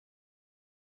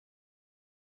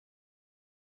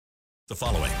The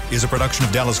following is a production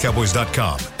of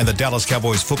DallasCowboys.com and the Dallas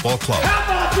Cowboys Football Club.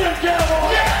 How about them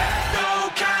Cowboys? Yeah! Go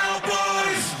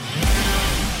Cowboys!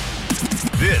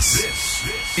 This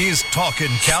is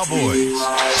Talkin' Cowboys.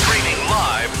 Streaming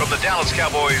live from the Dallas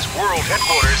Cowboys World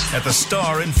Headquarters at the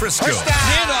Star in Frisco.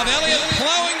 Handoff, Elliott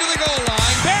plowing to the goal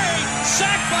line. Barry,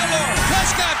 sacked by Lawrence.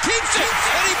 Prescott keeps it,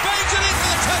 and he bangs it in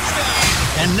for the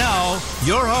touchdown. And now,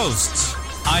 your hosts,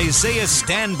 Isaiah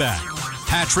Stanback,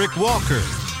 Patrick Walker,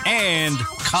 and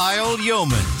Kyle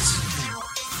Yeomans.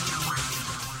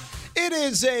 It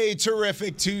is a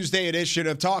terrific Tuesday edition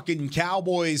of Talking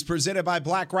Cowboys presented by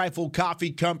Black Rifle Coffee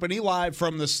Company, live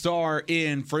from the Star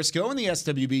in Frisco in the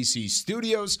SWBC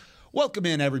studios. Welcome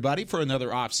in, everybody, for another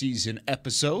offseason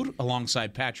episode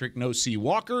alongside Patrick No C.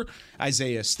 Walker,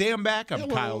 Isaiah Stanback. I'm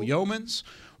Kyle Yeomans.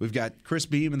 We've got Chris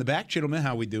Beam in the back. Gentlemen,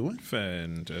 how we doing?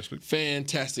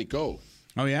 Fantastic. Go.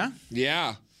 Oh, yeah?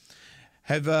 Yeah.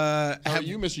 How are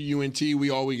you, Mr. UNT? We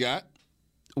all we got?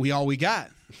 We all we got.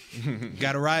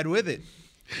 Got to ride with it.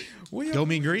 Go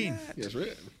Mean Green. That's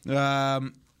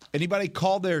right. Anybody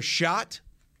call their shot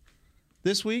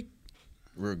this week?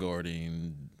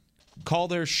 Call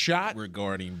their shot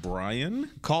regarding Brian.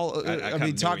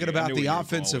 Talking about the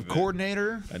offensive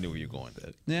coordinator. I knew where you were going with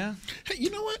that. Yeah. Hey, you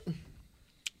know what?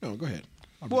 No, go ahead.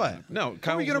 What? No,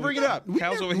 how are we going to bring it up?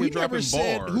 Kyle's over here dropping never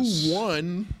said bars. who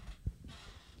won.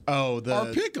 Oh, our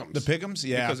pick'ems. The pick'ems?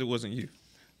 Yeah. Because it wasn't you.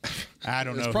 I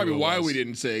don't know. That's probably why we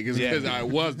didn't say it, because I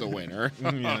was the winner.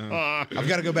 I've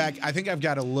got to go back. I think I've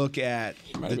got to look at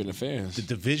might have been the fans. The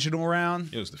divisional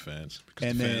round. It was the fans.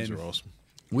 Because And the fans then are awesome.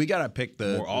 We got to pick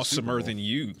the more awesomer than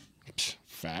you.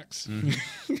 Facts.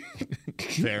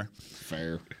 Fair.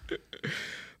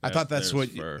 I thought that's what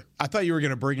I thought you were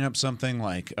going to bring up something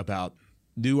like about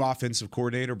new offensive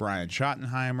coordinator Brian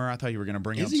Schottenheimer. I thought you were going to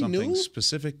bring up something new?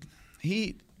 specific.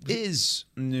 He is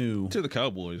new to the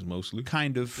Cowboys mostly.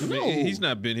 Kind of. I mean, he's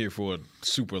not been here for a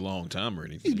super long time or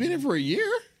anything. He's been here for a year.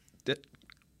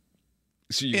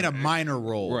 In a minor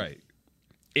role. Right.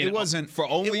 It wasn't for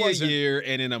only a year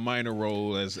and in a minor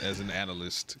role as an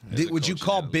analyst. Would you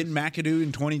call Ben McAdoo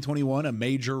in 2021 a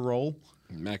major role?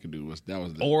 McAdoo was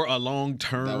or a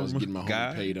long-term that was getting my guy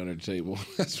home paid under the table.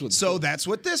 That's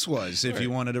what this was, if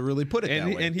you wanted to really put it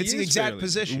that way. And it's the exact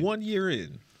position. 1 year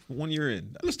in.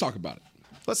 Let's talk about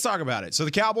it. So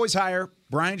the Cowboys hire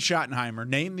Brian Schottenheimer,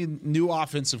 named the new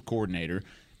offensive coordinator.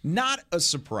 Not a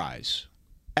surprise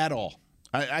at all.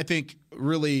 I think,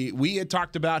 really, we had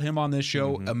talked about him on this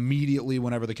show immediately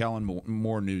whenever the Kellen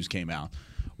Moore news came out.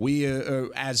 We,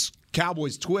 as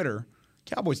Cowboys Twitter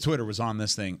was on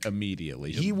this thing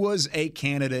immediately. Yep. He was a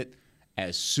candidate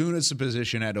as soon as the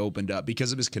position had opened up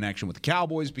because of his connection with the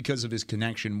Cowboys, because of his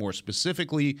connection more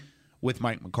specifically with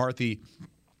Mike McCarthy,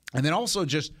 and then also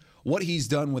just what he's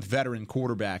done with veteran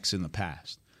quarterbacks in the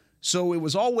past. So it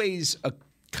was always a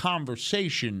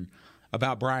conversation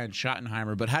about Brian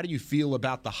Schottenheimer, but how do you feel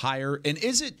about the hire? And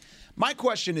my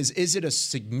question is it a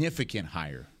significant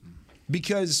hire?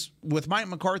 Because with Mike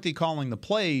McCarthy calling the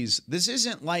plays, this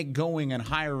isn't like going and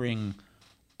hiring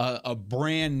a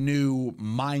brand new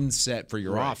mindset for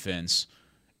your offense.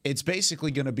 It's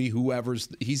basically going to be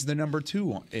he's the number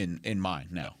two in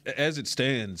mind now. As it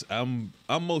stands, I'm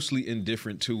mostly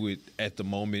indifferent to it at the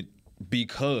moment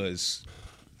because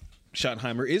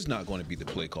Schottenheimer is not going to be the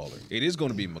play caller. It is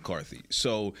going to be McCarthy.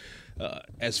 So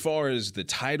as far as the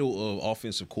title of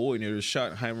offensive coordinator,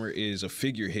 Schottenheimer is a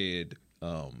figurehead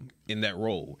in that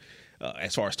role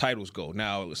as far as titles go.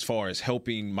 Now, as far as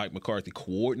helping Mike McCarthy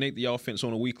coordinate the offense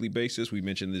on a weekly basis, we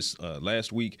mentioned this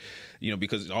last week,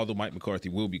 because although Mike McCarthy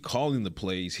will be calling the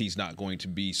plays, he's not going to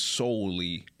be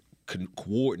solely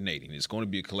coordinating. It's going to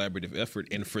be a collaborative effort,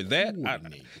 and for that, you got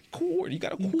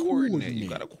to coordinate. You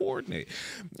got to coordinate.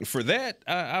 For that,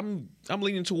 I'm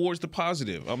leaning towards the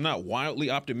positive. I'm not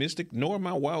wildly optimistic, nor am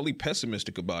I wildly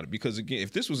pessimistic about it. Because again,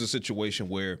 if this was a situation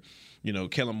where,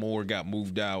 Kellen Moore got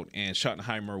moved out and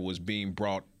Schottenheimer was being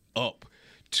brought up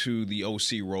to the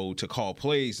OC role to call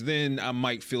plays, then I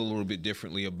might feel a little bit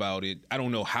differently about it. I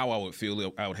don't know how I would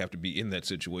feel. I would have to be in that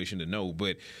situation to know,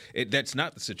 but that's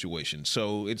not the situation.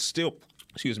 So it's still,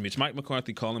 it's Mike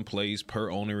McCarthy calling plays per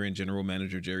owner and general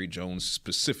manager Jerry Jones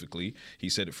specifically. He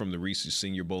said it from the Reese's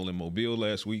Senior Bowl in Mobile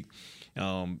last week.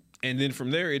 And then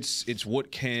from there, it's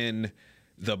what can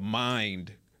the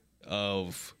mind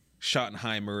of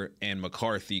Schottenheimer and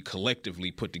McCarthy collectively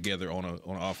put together on an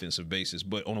offensive basis,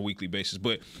 but on a weekly basis.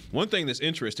 But one thing that's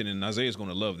interesting, and Isaiah's going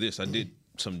to love this, I did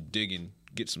some digging,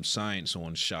 get some science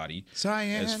on Schotty.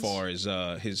 Science. As far as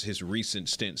his recent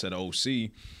stints at OC.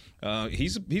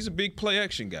 He's a big play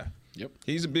action guy. Yep.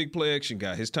 He's a big play action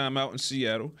guy. His time out in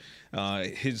Seattle,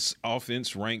 his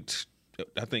offense ranked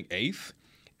I think, 8th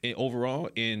overall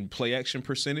in play action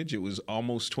percentage. It was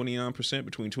almost 29%,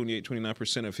 between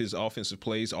 28-29% of his offensive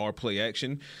plays are play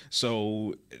action.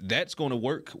 So that's going to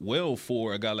work well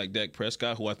for a guy like Dak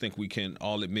Prescott, who I think we can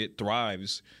all admit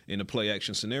thrives in a play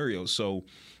action scenario. So,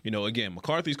 again,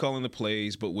 McCarthy's calling the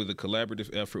plays, but with a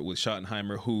collaborative effort with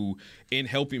Schottenheimer, who, in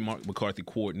helping Mark McCarthy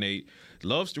coordinate,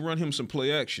 loves to run him some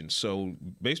play action. So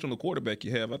based on the quarterback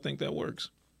you have, I think that works.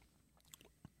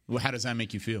 Well, how does that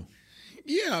make you feel?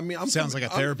 Yeah, I mean, Sounds like a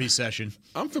therapy session.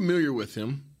 I'm familiar with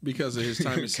him because of his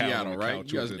time in Couch Seattle, on the right?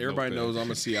 couch You guys, with a everybody notepad. knows I'm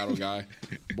a Seattle guy,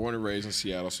 born and raised in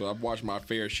Seattle. So I've watched my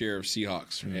fair share of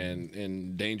Seahawks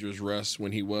and dangerous Russ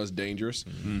when he was dangerous.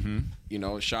 Mm-hmm.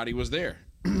 Shotty was there,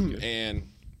 and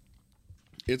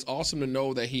it's awesome to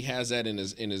know that he has that in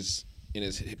his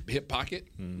hip pocket,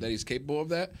 that he's capable of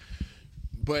that.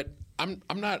 But I'm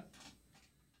not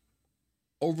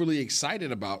overly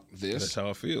excited about this. That's how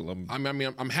I feel.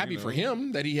 I'm happy for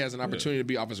him that he has an opportunity to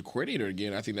be offensive coordinator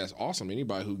again. I think that's awesome.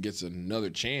 Anybody who gets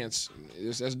another chance,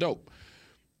 that's dope.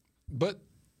 But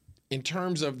in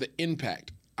terms of the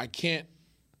impact, I can't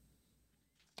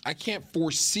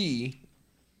foresee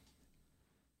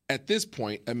at this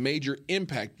point a major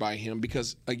impact by him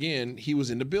because, again, he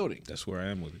was in the building. That's where I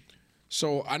am with it.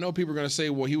 So I know people are going to say,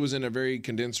 well, he was in a very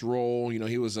condensed role.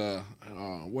 He was a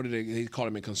what did they call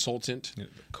him, a consultant?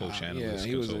 Coach analyst.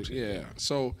 Yeah, he was.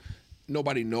 So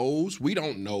nobody knows. We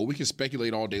don't know. We can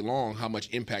speculate all day long how much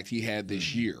impact he had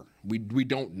this year. We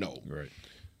don't know. Right.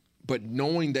 But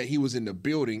knowing that he was in the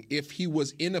building, if he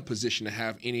was in a position to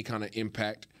have any kind of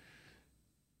impact,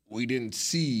 we didn't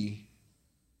see.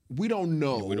 We don't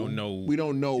know. We don't know. We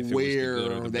don't know if it was the where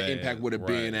good or the the bad. impact would have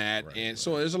been at, and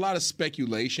so there's a lot of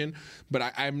speculation.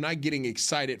 But I'm not getting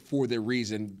excited for the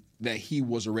reason that he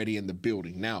was already in the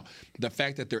building. Now, the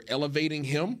fact that they're elevating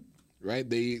him, right?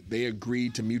 They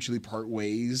agreed to mutually part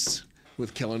ways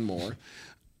with Kellen Moore,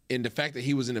 and the fact that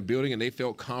he was in the building and they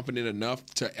felt confident enough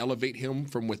to elevate him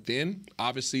from within.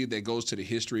 Obviously, that goes to the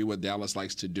history of what Dallas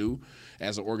likes to do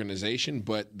as an organization.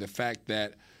 But the fact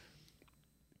that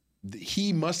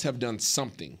he must have done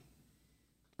something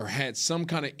or had some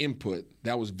kind of input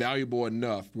that was valuable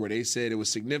enough where they said it was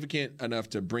significant enough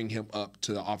to bring him up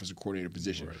to the offensive coordinator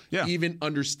position. Right. Yeah. Even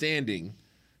understanding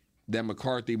that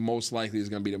McCarthy most likely is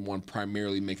going to be the one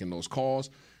primarily making those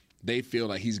calls, they feel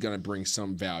like he's going to bring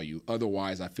some value.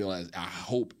 Otherwise, I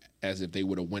hope as if they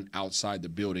would have went outside the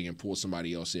building and pulled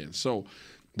somebody else in. So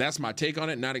that's my take on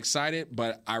it. Not excited,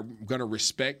 but I'm going to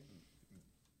respect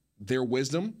their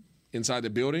wisdom inside the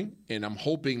building, and I'm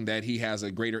hoping that he has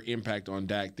a greater impact on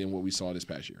Dak than what we saw this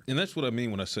past year. And that's what I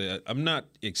mean when I say I'm not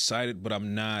excited, but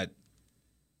I'm not,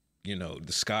 the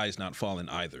sky is not falling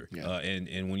either. Yeah.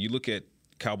 And when you look at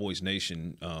Cowboys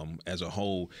Nation as a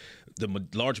whole, the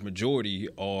large majority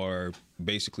are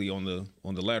basically on the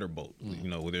ladder boat.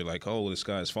 Where they're like, oh, the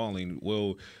sky is falling.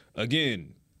 Well,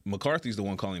 again, McCarthy's the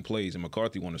one calling plays, and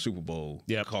McCarthy won the Super Bowl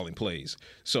calling plays.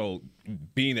 So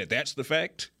being that that's the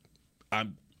fact,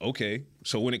 I'm okay.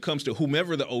 So when it comes to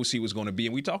whomever the OC was going to be,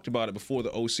 and we talked about it before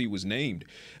the OC was named,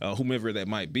 whomever that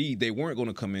might be, they weren't going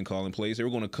to come in calling plays. They were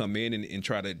going to come in and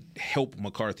try to help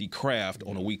McCarthy craft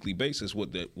on a weekly basis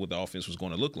what the offense was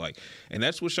going to look like. And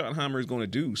that's what Schottenheimer is going to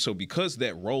do. So because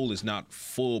that role is not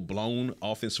full-blown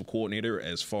offensive coordinator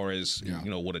as far as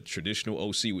what a traditional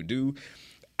OC would do,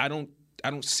 I don't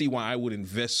see why I would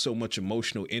invest so much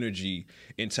emotional energy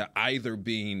into either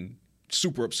being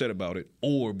super upset about it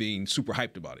or being super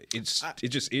hyped about it. It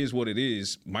just is what it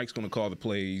is. Mike's going to call the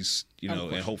plays, and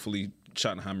hopefully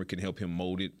Schottenheimer can help him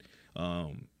mold it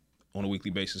on a weekly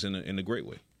basis in a great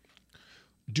way.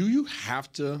 Do you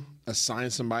have to assign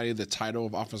somebody the title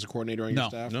of offensive coordinator on your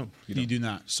staff? No, You do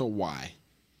not. So why?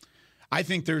 I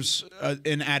think there's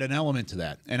an added element to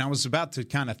that. And I was about to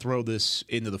kind of throw this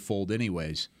into the fold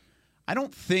anyways. I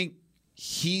don't think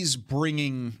he's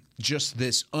bringing just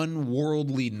this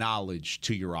unworldly knowledge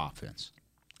to your offense.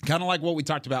 Kind of like what we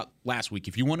talked about last week.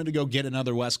 If you wanted to go get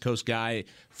another West Coast guy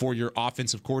for your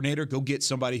offensive coordinator, go get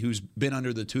somebody who's been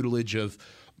under the tutelage of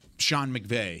Sean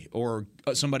McVay or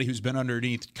somebody who's been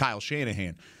underneath Kyle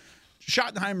Shanahan.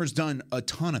 Schottenheimer's done a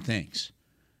ton of things.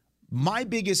 My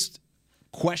biggest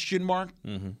question mark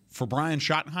for Brian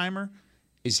Schottenheimer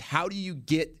is how do you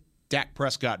get Dak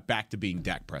Prescott back to being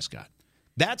Dak Prescott?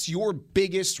 That's your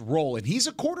biggest role. And he's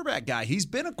a quarterback guy. He's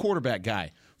been a quarterback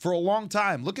guy for a long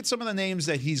time. Look at some of the names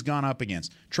that he's gone up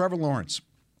against. Trevor Lawrence,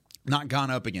 not gone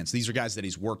up against. These are guys that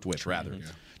he's worked with, rather. Yeah.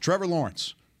 Trevor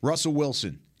Lawrence, Russell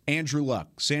Wilson, Andrew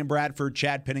Luck, Sam Bradford,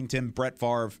 Chad Pennington, Brett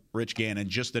Favre, Rich Gannon,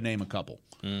 just to name a couple.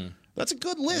 That's a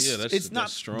good list. Yeah, it's not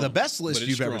strong. the best list But it's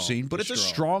you've ever strong. seen, but it's a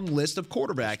strong list of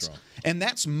quarterbacks. And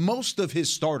that's most of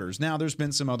his starters. Now, there's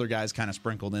been some other guys kind of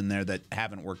sprinkled in there that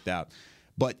haven't worked out.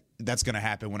 But that's going to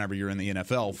happen whenever you're in the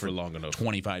NFL for long enough.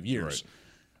 25 years.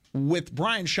 Right. With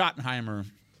Brian Schottenheimer,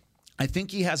 I think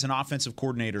he has an offensive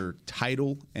coordinator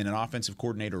title and an offensive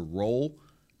coordinator role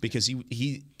because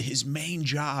his main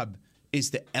job is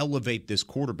to elevate this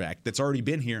quarterback that's already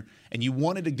been here. And you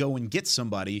wanted to go and get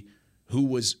somebody who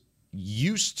was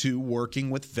used to working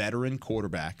with veteran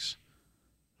quarterbacks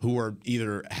who are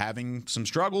either having some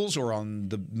struggles or on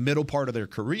the middle part of their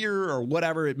career or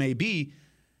whatever it may be.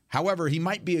 However, he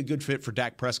might be a good fit for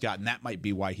Dak Prescott, and that might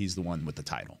be why he's the one with the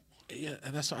title. Yeah,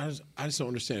 and that's I just don't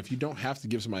understand. If you don't have to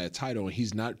give somebody a title and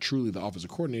he's not truly the offensive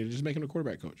coordinator, just make him a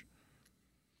quarterback coach.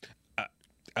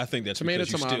 I think that's Tomato,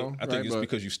 because tomato, it's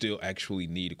because you still actually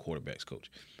need a quarterbacks coach.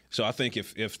 So I think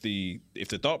if the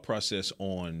thought process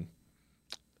on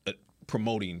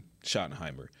promoting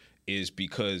Schottenheimer is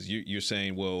because you're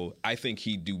saying, well, I think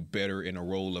he'd do better in a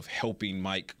role of helping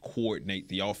Mike coordinate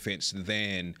the offense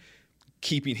than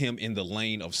keeping him in the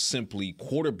lane of simply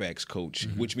quarterbacks coach,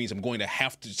 which means I'm going to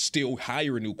have to still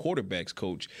hire a new quarterbacks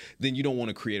coach, then you don't want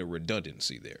to create a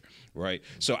redundancy there, right?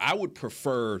 So I would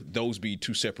prefer those be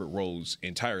two separate roles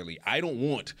entirely. I don't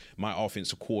want my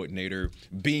offensive coordinator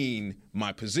being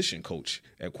my position coach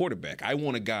at quarterback. I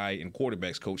want a guy in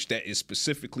quarterbacks coach that is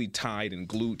specifically tied and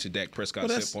glued to Dak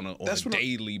Prescott's hip on a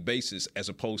daily basis, as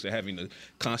opposed to having to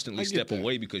constantly step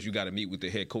away because you got to meet with the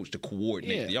head coach to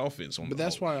coordinate the offense. But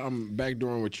that's why I'm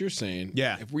backdooring what you're saying.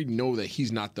 Yeah. If we know that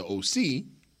he's not the OC,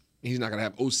 he's not going to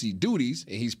have OC duties,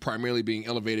 and he's primarily being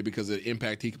elevated because of the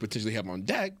impact he could potentially have on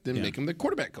Dak, then make him the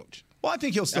quarterback coach. Well, I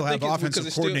think he'll still have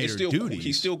offensive coordinator duties.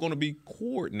 He's still going to be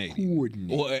coordinating.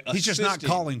 Or he's just not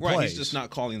calling plays. Right, he's just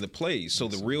not calling the plays. So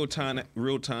the real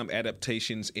time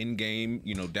adaptations in game,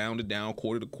 down to down,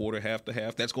 quarter to quarter, half to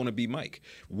half, that's going to be Mike.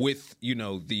 With,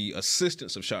 the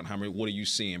assistance of Schottenheimer, what are you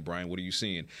seeing, Brian? What are you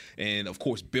seeing? And, of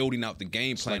course, building out the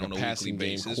game plan on a weekly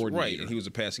basis. Right, and he was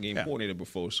a passing game coordinator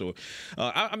before. So,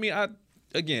 I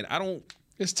don't...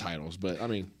 It's titles, but,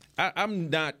 I'm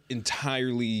not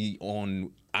entirely on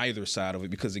either side of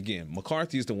it because, again,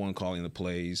 McCarthy is the one calling the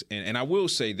plays. And I will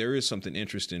say there is something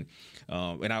interesting,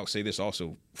 and I'll say this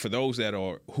also, for those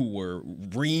who were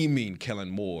reaming Kellen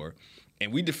Moore,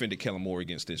 and we defended Kellen Moore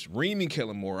against this. Reaming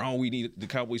Kellen Moore, the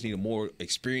Cowboys need a more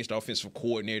experienced offensive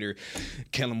coordinator.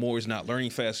 Kellen Moore is not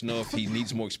learning fast enough. He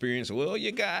needs more experience. Well,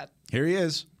 Here he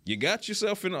is. You got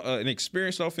yourself an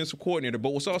experienced offensive coordinator.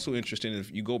 But what's also interesting,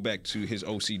 if you go back to his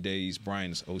OC days,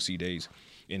 Brian's OC days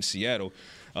in Seattle,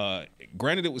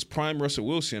 granted it was prime Russell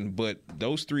Wilson, but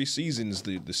those 3 seasons,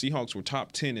 the Seahawks were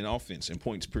top 10 in offense and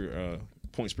points per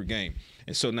game.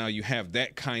 And so now you have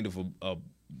that kind of a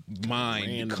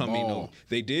mind coming on.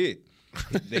 They did.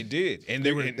 They did. And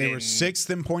they were 6th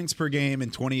in points per game in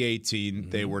 2018. Mm-hmm.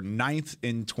 They were 9th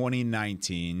in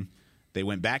 2019. They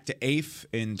went back to 8th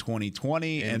in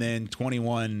 2020, and then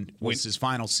 21 was his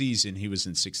final season. He was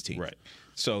in 16th. Right.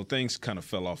 So things kind of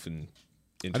fell off in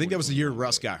I think that was the year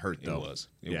Russ got hurt, though.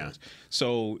 It was.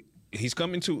 So he's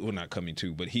not coming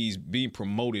to, but he's being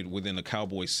promoted within a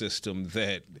Cowboy system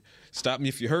that, stop me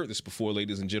if you heard this before,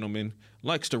 ladies and gentlemen,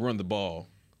 likes to run the ball,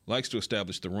 likes to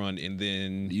establish the run, and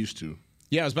then used to.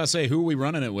 Yeah, I was about to say, who are we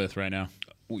running it with right now?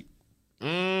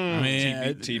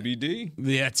 TBD.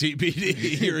 Yeah,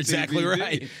 TBD. You're exactly TBD.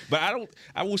 right. But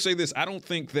I will say this. I don't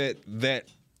think that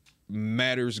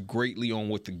matters greatly on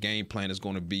what the game plan is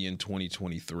going to be in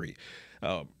 2023.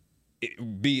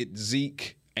 Be it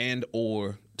Zeke and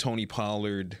or Tony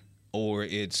Pollard, or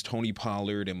it's Tony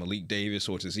Pollard and Malik Davis,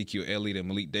 or it's Ezekiel Elliott and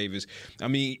Malik Davis.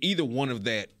 Either one of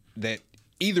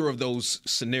either of those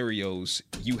scenarios,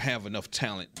 you have enough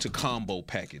talent to combo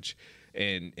package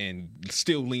and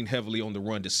still lean heavily on the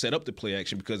run to set up the play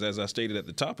action, because as I stated at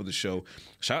the top of the show,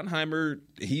 Schottenheimer,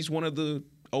 he's one of the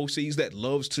OCs that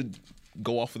loves to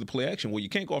go off of the play action. Well, you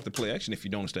can't go off the play action if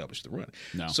you don't establish the run.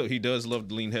 No. So he does love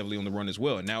to lean heavily on the run as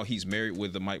well. And now he's married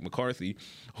with the Mike McCarthy,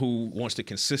 who wants to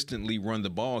consistently run the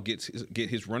ball, get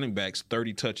his running backs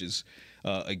 30 touches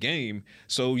a game.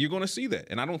 So you're going to see that.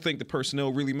 And I don't think the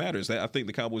personnel really matters. I think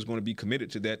the Cowboys are going to be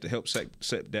committed to that to help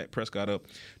set Dak Prescott up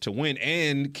to win.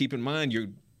 And keep in mind, you're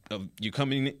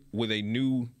coming with a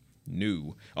new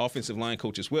offensive line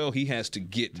coach as well. He has to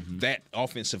get that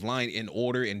offensive line in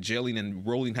order and gelling and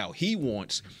rolling how he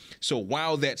wants. So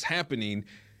while that's happening,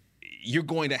 you're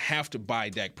going to have to buy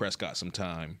Dak Prescott some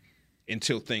time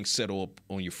until things settle up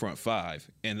on your front five.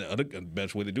 And the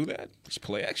best way to do that is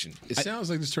play action. It sounds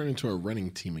like this turned into a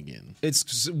running team again.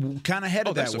 It's kind of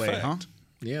headed that way, huh?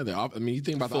 Yeah, I mean, you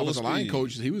think about the Full offensive line speed.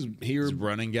 coach. He was here. He's a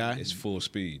running guy. It's full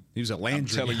speed. He was a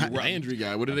Landry telling guy. you right- Landry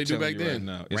guy. What did they do back then? Right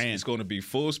now, Ran. it's going to be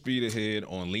full speed ahead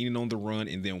on leaning on the run,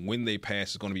 and then when they pass,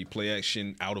 it's going to be play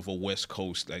action out of a West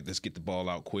Coast. Like, let's get the ball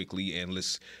out quickly, and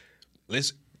let's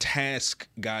task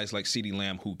guys like CeeDee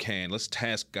Lamb who can. Let's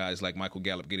task guys like Michael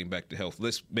Gallup getting back to health.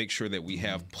 Let's make sure that we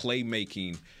have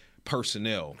playmaking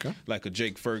personnel like a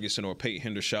Jake Ferguson or a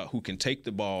Peyton Hendershot who can take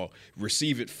the ball,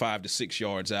 receive it 5 to 6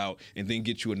 yards out, and then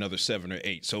get you another 7 or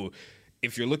 8. So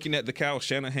if you're looking at the Kyle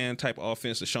Shanahan type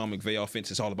offense, the Sean McVay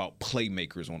offense, it's all about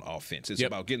playmakers on offense. It's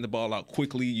about getting the ball out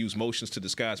quickly, use motions to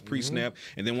disguise pre-snap,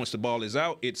 and then once the ball is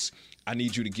out, it's I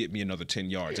need you to get me another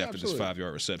 10 yards after this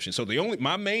 5-yard reception. So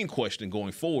my main question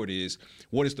going forward is,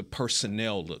 what does the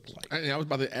personnel look like? I was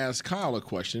about to ask Kyle a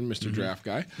question, Mr. Draft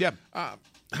Guy. Yep.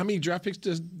 How many draft picks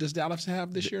does Dallas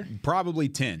have this year? Probably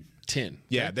 10. 10.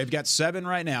 Yeah, they've got 7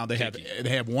 right now. They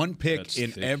have one pick That's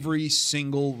in thicky. every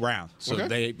single round. So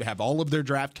they have all of their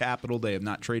draft capital. They have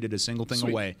not traded a single thing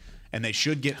away, and they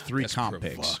should get 3 comp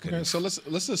picks. Okay, so let's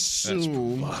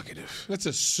assume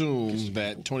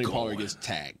that Tony Pollard gets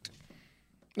tagged.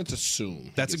 Let's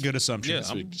assume. That's a good assumption.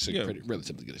 Yeah, It's a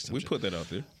relatively good assumption. We put that out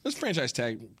there. Let's franchise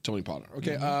tag Tony Pollard.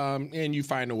 Okay, and you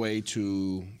find a way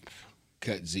to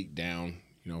cut Zeke down,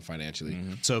 financially.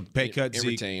 So pay cut and Zeke.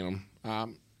 retain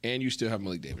him. And you still have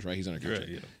Malik Davis, right? He's under contract.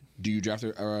 Right, yeah. Do you draft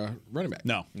a running back?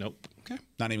 No, Nope. Okay.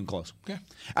 not even close. Okay.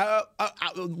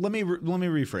 Let me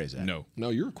rephrase that. No.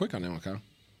 You were quick on that one, Kyle.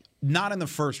 Not in the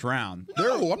first round.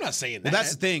 No, I'm not saying that. Well,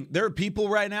 that's the thing. There are people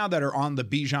right now that are on the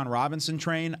Bijan Robinson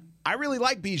train. I really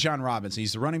like Bijan Robinson.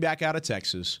 He's the running back out of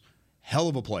Texas. Hell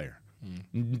of a player.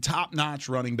 Top-notch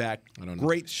running back. I don't know.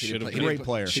 Great Should've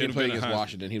player. Should have Should've played been a against high-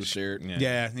 Washington. He was scared.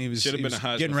 Yeah, he was Should've been a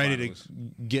Heisman getting ready finalist.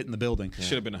 to get in the building.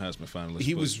 Should have been a Heisman finalist.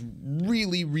 He but- was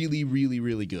really, really, really,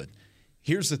 really good.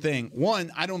 Here's the thing.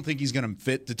 One, I don't think he's going to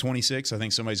fit to 26. I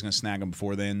think somebody's going to snag him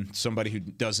before then. Somebody who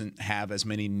doesn't have as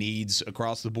many needs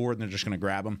across the board, and they're just going to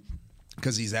grab him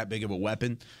because he's that big of a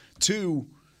weapon. Two,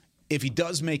 if he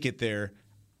does make it there,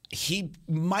 he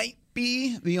might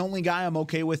be the only guy I'm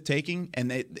okay with taking,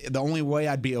 and the only way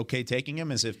I'd be okay taking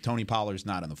him is if Tony Pollard's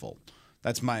not in the fold.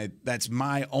 That's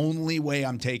my only way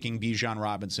I'm taking Bijan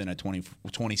Robinson at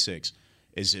 26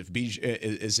 is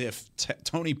if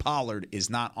Tony Pollard is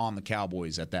not on the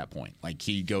Cowboys at that point. Like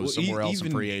he goes somewhere else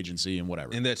in free agency and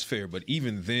whatever. And that's fair, but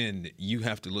even then, you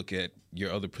have to look at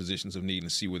your other positions of need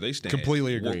and see where they stand.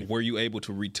 Completely agree. Were you able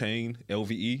to retain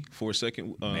LVE for a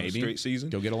second straight season?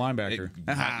 Go get a linebacker.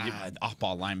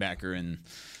 Off-ball linebacker in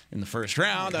the first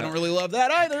round. I don't really love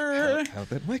that either. How'd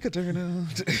that make it turn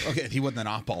out? Okay, he wasn't an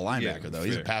off-ball linebacker, though.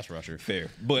 He's a fair. pass rusher. Fair.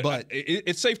 But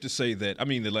it's safe to say that,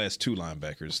 the last 2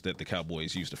 linebackers that the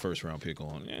Cowboys used the first-round pick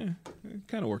on, it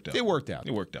kind of worked out. It worked out.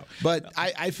 It worked out. But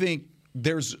I think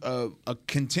there's a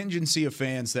contingency of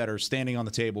fans that are standing on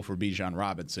the table for Bijan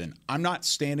Robinson. I'm not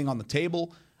standing on the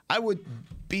table. I would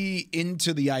be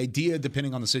into the idea,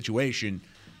 depending on the situation.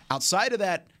 Outside of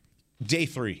that, day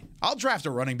 3. I'll draft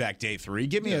a running back day 3.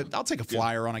 I'll take a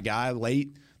flyer on a guy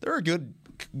late. There are a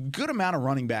good amount of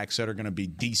running backs that are going to be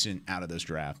decent out of this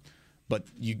draft. But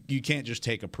you can't just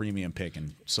take a premium pick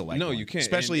and select No, one, you can't.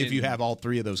 especially if And- you have all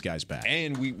 3 of those guys back.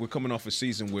 And we're coming off a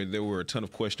season where there were a ton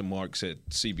of question marks at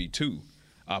CB2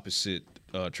 opposite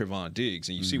Trevon Diggs.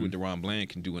 And you see what Deron Bland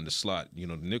can do in the slot, the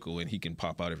nickel, and he can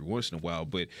pop out every once in a while.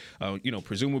 But,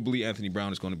 presumably Anthony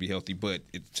Brown is going to be healthy, but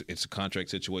it's a contract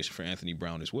situation for Anthony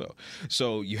Brown as well.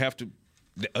 So you have to,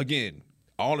 again,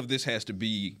 all of this has to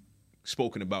be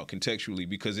spoken about contextually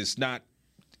because it's not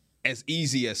as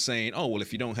easy as saying, oh, well,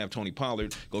 if you don't have Tony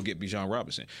Pollard, go get Bijan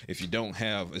Robinson. If you don't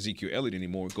have Ezekiel Elliott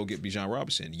anymore, go get Bijan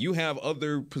Robinson. You have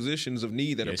other positions of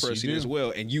need that Yes, are you pressing do. as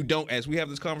well. And you don't, as we have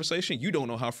this conversation, you don't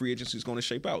know how free agency is going to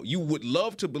shape out. You would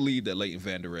love to believe that Leighton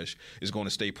Vander Esch is going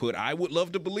to stay put. I would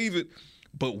love to believe it.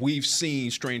 But we've seen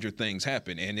stranger things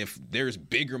happen. And if there's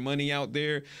bigger money out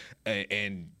there,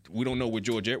 and we don't know where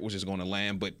George Edwards is going to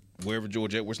land, but wherever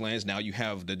George Edwards lands, now you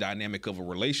have the dynamic of a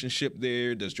relationship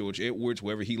there. Does George Edwards,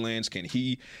 wherever he lands, can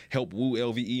he help woo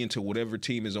LVE into whatever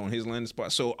team is on his landing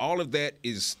spot? So all of that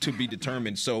is to be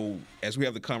determined. So as we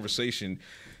have the conversation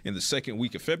in the second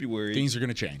week of February, Things are going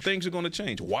to change. Things are going to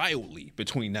change wildly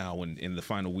between now and the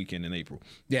final weekend in April.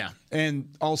 Yeah, and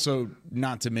also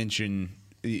not to mention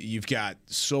you've got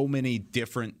so many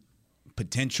different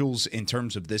potentials in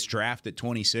terms of this draft at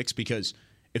 26 because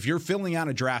if you're filling out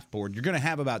a draft board, you're going to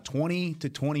have about 20 to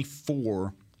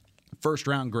 24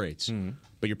 first-round grades,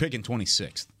 but you're picking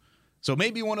 26th. So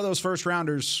maybe one of those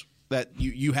first-rounders that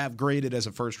you have graded as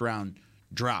a first-round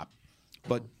drop,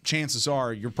 but chances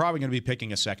are you're probably going to be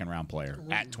picking a second-round player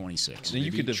at 26. Then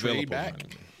you could develop trade back. around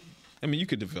him. I mean, you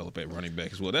could develop at running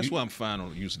back as well. That's why I'm fine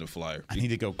on using the flyer. I need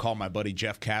to go call my buddy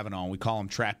Jeff Kavanaugh. We call him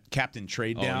Captain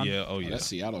Trade Down. Oh yeah. That's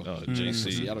Seattle.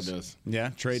 JC. Seattle does. Yeah,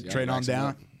 trade Seattle on backs him down.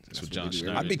 up. That's what John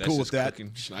Schneider. I'd be cool with that.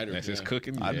 Schneider. That's his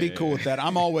cooking. I'd be cool with that.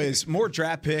 I'm always more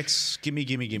draft picks. Gimme.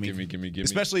 Gimme.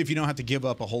 Especially if you don't have to give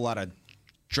up a whole lot of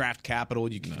draft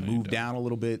capital. You can move down a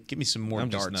little bit. Give me some more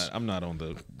darts. I'm not on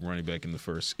the running back in the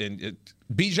first. And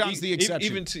Bijan's the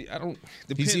exception.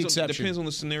 Depends on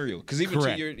the scenario. Because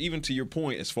even to your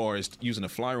point, as far as using a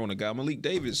flyer on a guy, Malik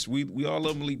Davis, we all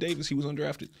love Malik Davis. He was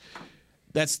undrafted.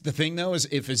 That's the thing, though, is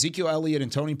if Ezekiel Elliott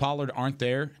and Tony Pollard aren't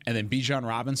there, and then Bijan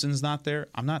Robinson's not there,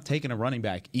 I'm not taking a running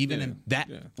back. Even in that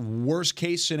worst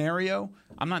case scenario,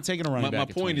 I'm not taking a running back.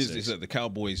 My point is that the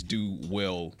Cowboys do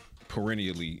well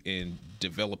perennially in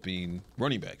developing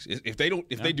running backs. If they do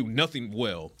nothing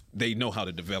well, they know how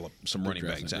to develop some running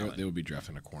back talent. They would be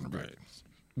drafting a cornerback. Right.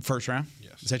 First round?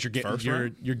 Yes. Is that your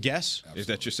guess? Is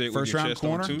that your say it with first your round chest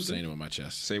corner? on Tuesday? Saying it with my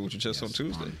chest. Say it with your chest on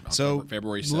Tuesday. So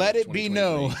February 7th, let it be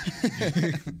known.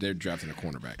 They're drafting a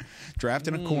cornerback.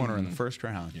 Drafting a corner in the first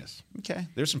round. Yes. Okay.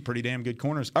 There's some pretty damn good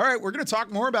corners. All right, we're going to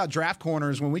talk more about draft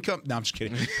corners when we come. No, I'm just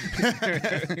kidding.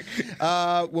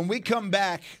 When we come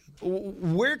back,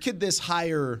 where could this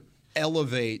hire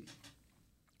elevate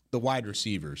the wide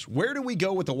receivers? Where do we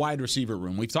go with the wide receiver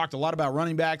room? We've talked a lot about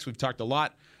running backs. We've talked a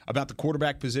lot about the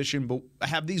quarterback position, but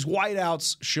have these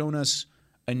wideouts shown us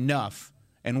enough?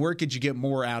 And where could you get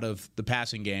more out of the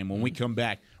passing game when we come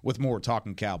back with more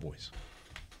Talking Cowboys?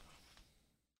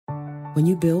 When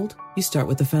you build, you start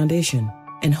with the foundation.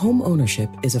 And home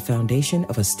ownership is a foundation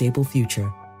of a stable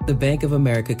future. The Bank of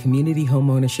America Community Home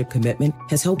Ownership Commitment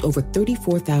has helped over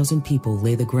 34,000 people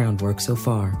lay the groundwork so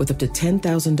far, with up to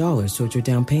 $10,000 towards your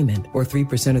down payment or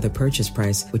 3% of the purchase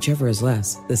price, whichever is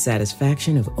less. The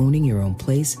satisfaction of owning your own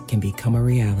place can become a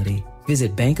reality.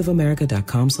 Visit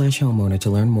bankofamerica.com/homeowner to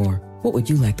learn more. What would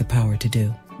you like the power to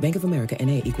do? Bank of America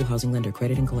N.A. Equal Housing Lender.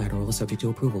 Credit and collateral is subject to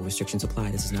approval. Restrictions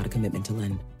apply. This is not a commitment to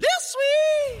lend.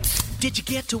 Did you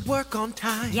get to work on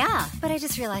time? Yeah, but I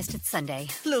just realized it's Sunday.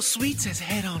 Little Sweet says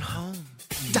head on home.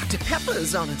 Dr.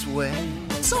 Pepper's on its way.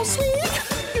 So sweet,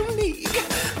 unique.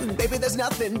 Baby, there's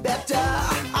nothing better.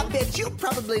 I bet you've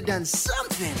probably done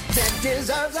something that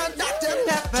deserves a Dr.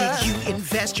 Pepper. Did you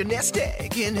invest your nest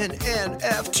egg in an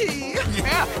NFT?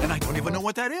 Yeah, and I don't even know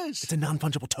what that is. It's a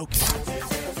non-fungible token.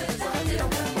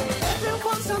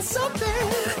 Everyone's done something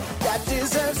that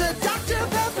deserves a Dr.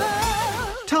 Pepper.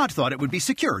 Todd thought it would be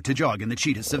secure to jog in the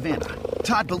cheetah savanna.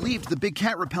 Todd believed the big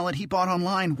cat repellent he bought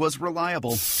online was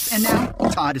reliable. And now,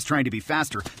 Todd is trying to be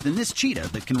faster than this cheetah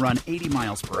that can run 80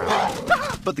 miles per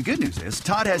hour. But the good news is,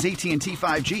 Todd has AT&T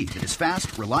 5G that is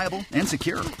fast, reliable, and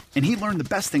secure. And he learned the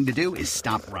best thing to do is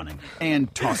stop running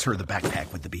and toss her the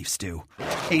backpack with the beef stew.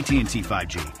 AT&T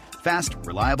 5G. Fast,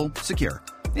 reliable, secure.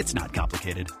 It's not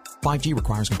complicated. 5G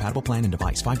requires compatible plan and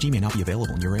device. 5G may not be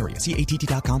available in your area. See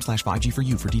att.com/5G for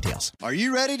you for details. Are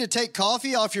you ready to take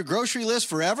coffee off your grocery list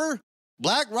forever?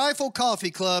 Black Rifle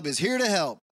Coffee Club is here to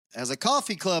help. As a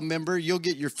coffee club member, you'll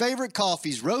get your favorite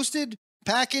coffees roasted,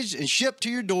 packaged, and shipped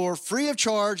to your door free of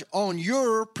charge on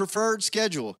your preferred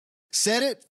schedule. Set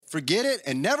it, forget it,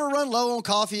 and never run low on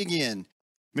coffee again.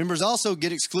 Members also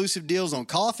get exclusive deals on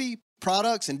coffee,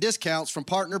 products, and discounts from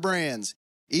partner brands.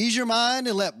 Ease your mind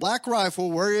and let Black Rifle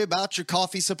worry about your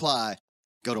coffee supply.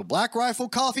 Go to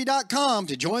blackriflecoffee.com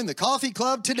to join the coffee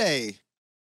club today.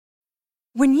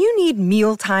 When you need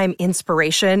mealtime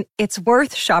inspiration, it's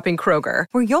worth shopping Kroger,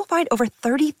 where you'll find over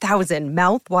 30,000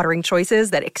 mouth-watering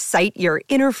choices that excite your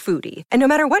inner foodie. And no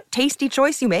matter what tasty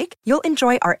choice you make, you'll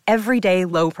enjoy our everyday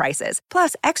low prices,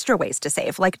 plus extra ways to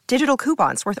save, like digital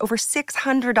coupons worth over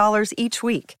 $600 each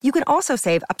week. You can also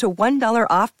save up to $1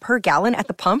 off per gallon at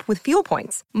the pump with fuel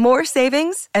points. More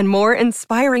savings and more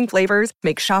inspiring flavors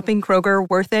make shopping Kroger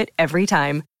worth it every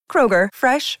time. Kroger,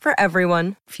 fresh for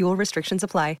everyone. Fuel restrictions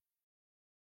apply.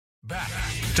 Back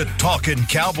to Talking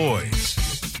Cowboys.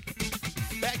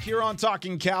 Back here on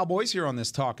Talking Cowboys, here on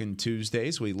this Talking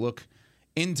Tuesdays, we look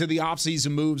into the offseason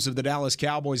moves of the Dallas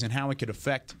Cowboys and how it could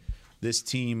affect this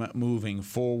team moving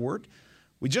forward.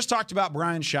 We just talked about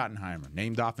Brian Schottenheimer,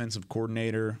 named offensive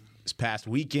coordinator this past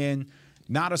weekend.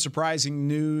 Not a surprising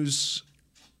news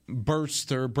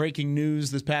burst or breaking news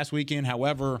this past weekend.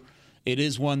 However, it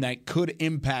is one that could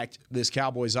impact this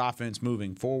Cowboys offense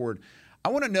moving forward. I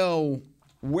want to know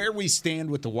where we stand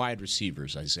with the wide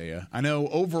receivers, Isaiah. I know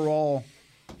overall,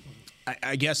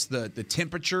 I guess the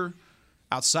temperature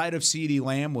outside of CeeDee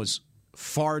Lamb was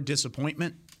far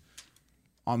disappointment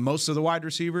on most of the wide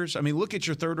receivers. I mean, look at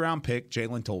your third-round pick,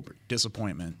 Jalen Tolbert.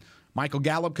 Disappointment. Michael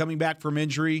Gallup coming back from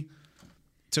injury.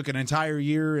 Took an entire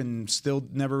year and still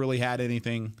never really had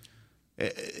anything.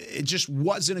 It just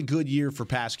wasn't a good year for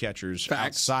pass catchers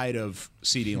outside of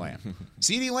CeeDee Lamb.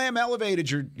 CeeDee Lamb elevated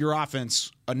your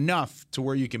offense enough to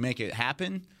where you can make it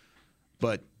happen,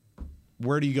 but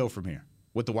where do you go from here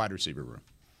with the wide receiver room?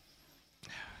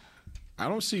 I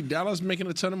don't see Dallas making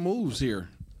a ton of moves here,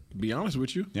 to be honest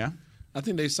with you. Yeah. I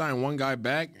think they signed one guy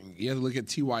back. You have to look at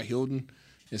T.Y. Hilton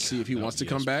and see if he wants to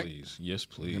come back. Please. Yes,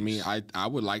 please. I mean, I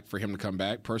would like for him to come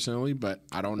back personally, but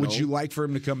I don't know. Would you like for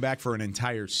him to come back for an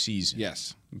entire season?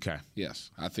 Yes. Okay.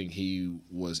 Yes. I think he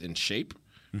was in shape.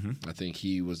 Mm-hmm. I think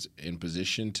he was in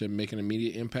position to make an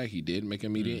immediate impact. He did make an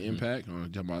immediate impact.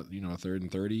 I'm talking about, 3rd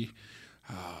and 30.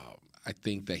 I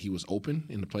think that he was open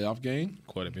in the playoff game.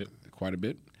 Quite a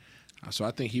bit. So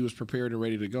I think he was prepared and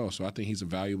ready to go. So I think he's a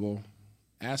valuable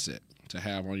asset to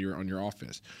have on your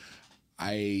offense.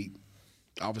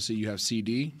 Obviously, you have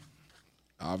CD.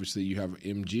 Obviously, you have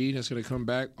MG that's going to come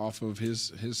back off of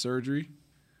his surgery.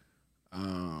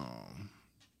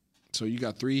 So you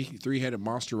got three-headed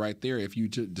monster right there if you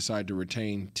decide to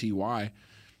retain T.Y.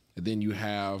 And then you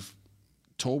have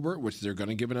Tolbert, which they're going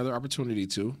to give another opportunity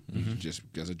to,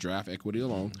 just because of draft equity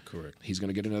alone. Correct. He's going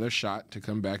to get another shot to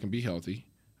come back and be healthy.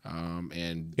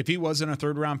 And if he wasn't a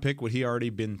third-round pick, would he already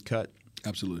been cut?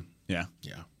 Absolutely. Yeah.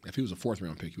 If he was a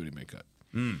fourth-round pick, he would have been cut.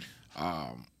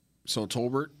 So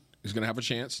Tolbert is going to have a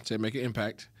chance to make an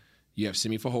impact. You have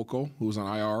Simi Fehoko, who's on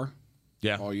IR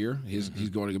all year. He's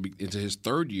going to be into his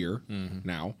third year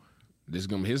now. This is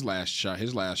going to be his last shot.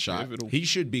 He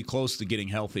should be close to getting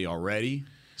healthy already.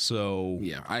 So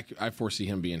yeah, I foresee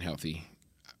him being healthy.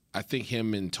 I think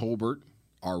him and Tolbert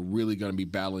are really going to be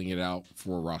battling it out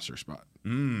for a roster spot.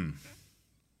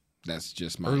 That's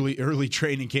just my early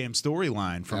training camp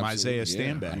storyline from Isaiah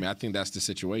Stanback. I mean, I think that's the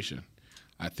situation.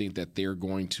 I think that they're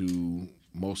going to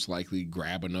most likely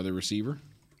grab another receiver.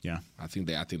 Yeah, I think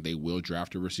they will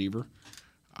draft a receiver,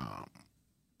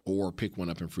 or pick one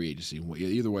up in free agency.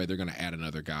 Either way, they're going to add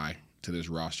another guy to this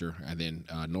roster. And then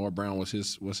Noah Brown, what's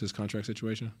his contract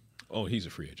situation? Oh, he's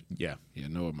a free agent. Yeah,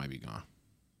 Noah might be gone.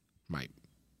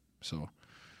 So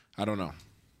I don't know.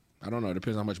 It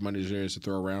depends how much money there is to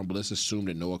throw around, but let's assume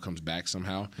that Noah comes back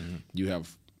somehow. You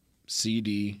have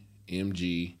CD,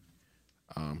 MG,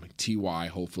 T.Y.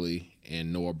 hopefully,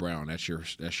 and Noah Brown. That's your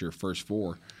first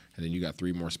four, and then you got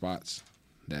three more spots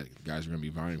that guys are going to be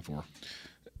vying for.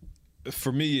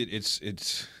 For me, it's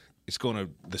going to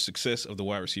the success of the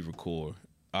wide receiver core.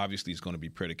 Obviously, is going to be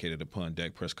predicated upon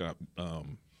Dak Prescott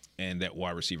and that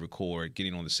wide receiver core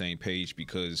getting on the same page,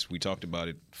 because we talked about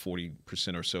it,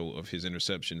 40% or so of his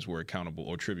interceptions were accountable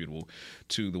or attributable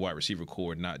to the wide receiver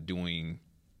core not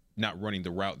running the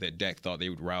route that Dak thought they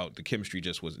would route. The chemistry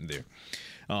just wasn't there.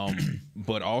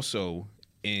 But also,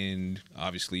 and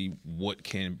obviously, what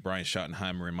can Brian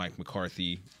Schottenheimer and Mike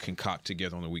McCarthy concoct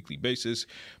together on a weekly basis?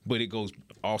 But it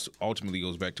ultimately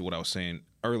goes back to what I was saying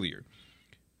earlier.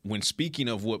 When speaking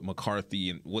of what the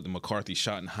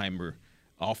Schottenheimer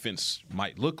offense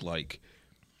might look like,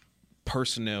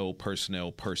 personnel.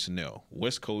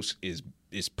 West Coast is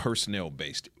personnel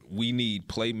based. We need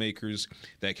playmakers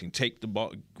that can take the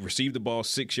ball, receive the ball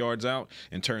 6 yards out,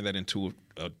 and turn that into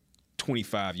a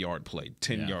 25-yard play,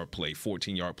 10-yard play,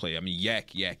 14-yard play. I mean,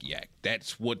 yak.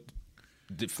 That's what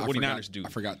the 49ers do. I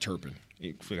forgot Turpin.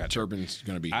 Turpin's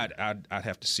going to be. I'd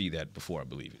have to see that before I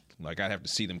believe it. Like, I'd have to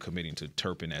see them committing to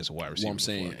Turpin as a wide receiver. Well, I'm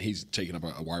saying he's taking up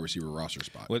a wide receiver roster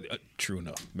spot. Well, true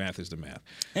enough. Math is the math.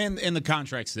 And the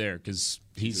contract's there because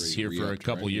he's here for a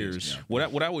couple years. Yeah.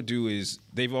 What I would do is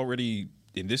they've already,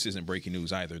 and this isn't breaking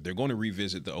news either, they're going to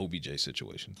revisit the OBJ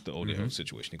situation, the Odell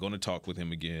situation. They're going to talk with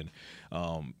him again.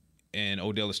 And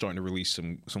Odell is starting to release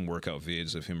some workout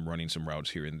vids of him running some routes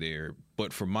here and there.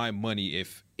 But for my money,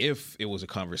 if it was a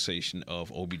conversation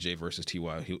of OBJ versus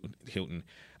T.Y. Hilton,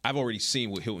 I've already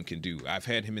seen what Hilton can do. I've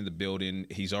had him in the building.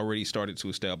 He's already started to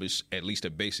establish at least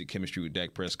a basic chemistry with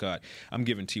Dak Prescott. I'm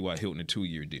giving T.Y. Hilton a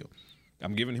 2-year deal.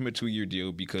 I'm giving him a 2-year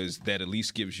deal because that at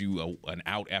least gives you an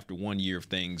out after 1 year if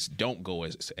things don't go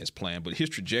as planned. But his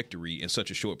trajectory in such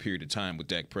a short period of time with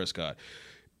Dak Prescott,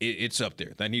 it's up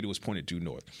there. That needle was pointed due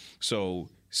north. So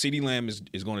CeeDee Lamb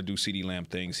is going to do CeeDee Lamb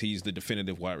things. He's the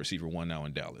definitive wide receiver one now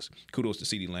in Dallas. Kudos to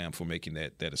CeeDee Lamb for making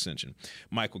that ascension.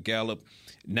 Michael Gallup,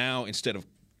 now instead of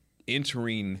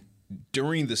entering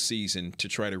during the season to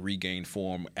try to regain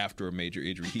form after a major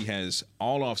injury, he has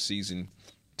all off season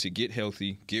to get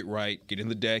healthy, get right, get in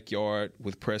the Dak yard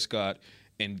with Prescott,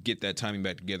 and get that timing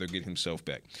back together, get himself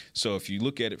back. So if you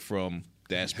look at it from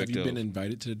the aspect of... Have you been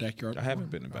invited to the Dak yard before? I haven't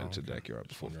been invited to the Dak yard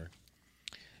before.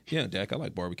 Yeah, Dak, I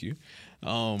like barbecue.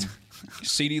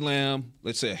 CeeDee Lamb,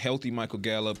 let's say a healthy Michael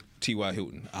Gallup, T.Y.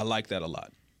 Hilton. I like that a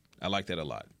lot.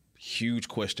 huge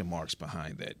question marks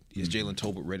behind that. Is Jalen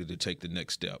Tolbert ready to take the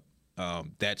next step?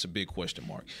 That's a big question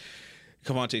mark.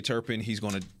 Kevontae Turpin, he's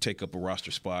going to take up a roster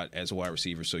spot as a wide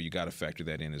receiver, so you got to factor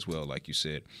that in as well, like you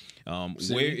said.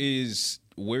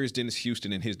 Where is Dennis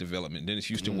Houston in his development? Dennis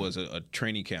Houston was a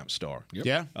training camp star. Yep.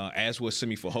 Yeah. As was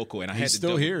Simi Fehoko. And he's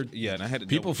still here. Yeah, and I had to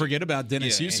People forget about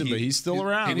Dennis Houston, but he's still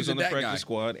around. And he's on the practice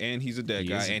squad, and he's a dead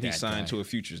guy, and he's signed to a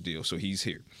futures deal, so he's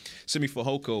here. Simi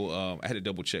Fehoko, I had to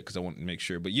double check because I wanted to make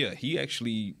sure. But, yeah, he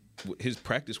actually – his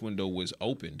practice window was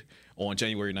opened on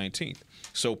January 19th.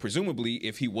 So presumably,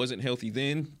 if he wasn't healthy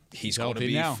then, he's going to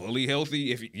be fully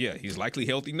healthy. He's likely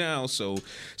healthy now. So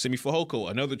Simi Fehoko,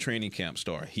 another training camp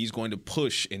star, he's going to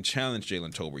push and challenge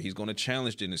Jalen Tolbert. He's going to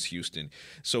challenge Dennis Houston,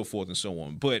 so forth and so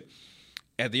on. But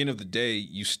at the end of the day,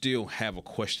 you still have a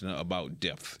question about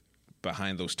depth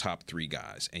behind those top three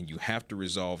guys, and you have to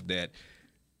resolve that.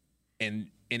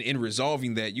 And in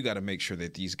resolving that, you got to make sure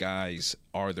that these guys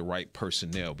are the right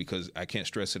personnel, because I can't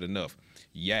stress it enough.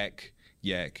 Yak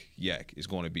is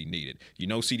going to be needed. You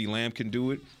know CeeDee Lamb can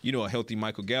do it. You know a healthy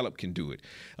Michael Gallup can do it.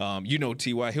 You know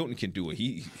T.Y. Hilton can do it.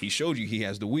 He showed you he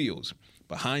has the wheels.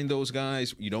 Behind those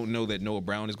guys, you don't know that Noah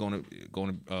Brown is going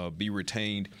to be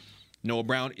retained. Noah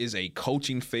Brown is a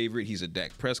coaching favorite. He's a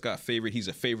Dak Prescott favorite. He's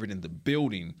a favorite in the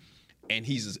building, and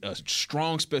he's a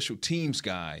strong special teams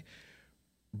guy.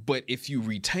 But if you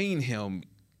retain him,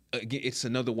 again, it's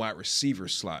another wide receiver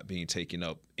slot being taken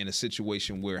up in a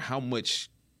situation where how much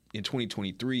in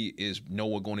 2023 is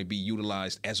Noah going to be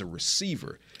utilized as a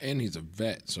receiver? And he's a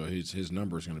vet, so his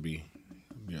number is going to be,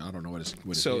 I don't know what it's.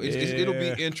 So it'll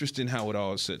be interesting how it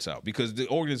all sets out, because the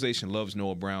organization loves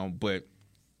Noah Brown, but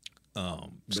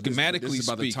schematically this is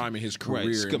about the time in his career.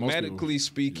 Right, schematically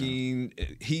speaking,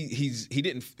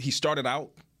 he started out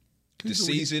the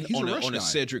season on a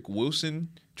Cedric Wilson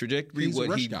trajectory,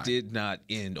 he did not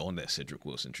end on that Cedric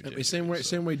Wilson trajectory.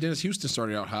 Same way Dennis Houston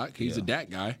started out hot. He's a Dak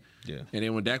guy. Yeah. And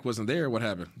then when Dak wasn't there, what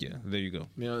happened? Yeah, there you go.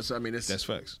 That's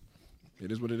facts.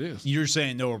 It is what it is. You're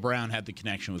saying Noah Brown had the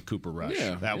connection with Cooper Rush.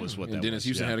 Yeah. That was what that was. And Dennis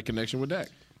Houston had a connection with Dak.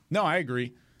 No, I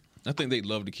agree. I think they'd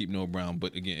love to keep Noah Brown,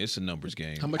 but again, it's a numbers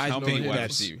game. How many wide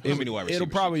receivers? It'll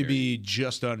probably be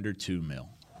just under $2 million.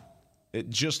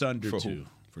 Just under for $2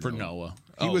 for for Noah. Noah.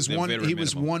 He was the veteran He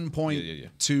was minimum.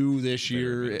 1.2 this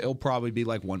year. It'll probably be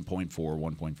like 1.4,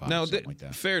 1.5. Now, something like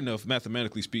that. fair enough.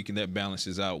 Mathematically speaking, that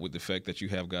balances out with the fact that you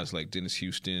have guys like Dennis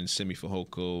Houston, Simi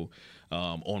Fehoko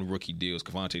on rookie deals.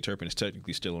 Kevontae Turpin is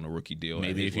technically still on a rookie deal.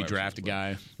 Maybe if you draft a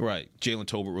guy. Right. Jalen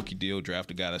Tolbert, rookie deal.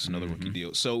 Draft a guy, that's another rookie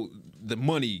deal. So the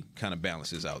money kind of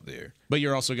balances out there. But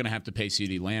you're also going to have to pay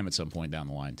CeeDee Lamb at some point down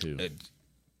the line, too.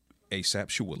 ASAP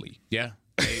surely. Yeah.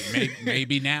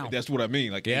 Maybe now. That's what I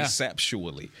mean. Like ASAP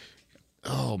surely.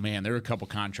 Oh, man, there are a couple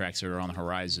contracts that are on the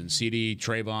horizon. CD,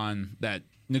 Trayvon, that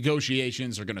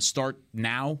negotiations are going to start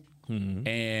now,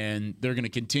 and they're going to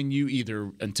continue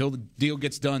either until the deal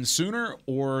gets done sooner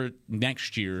or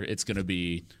next year it's going to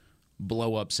be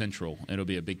blow up central. It'll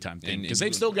be a big-time thing because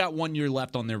they've still got 1 year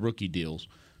left on their rookie deals,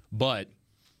 but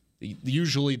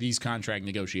usually these contract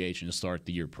negotiations start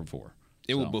the year before.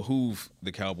 It would behoove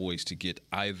the Cowboys to get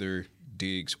either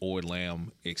Diggs or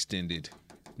Lamb extended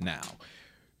now,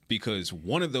 because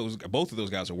both of those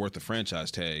guys are worth the franchise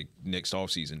tag next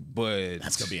offseason. But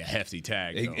that's gonna be a hefty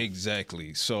tag.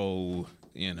 Exactly. So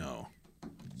yeah.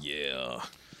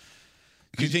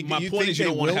 My point is you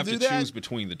don't want to have to choose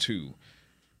between the two.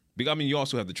 I mean, you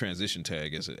also have the transition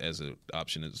tag as an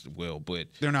option as well, but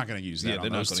they're not going to use that. Yeah, they're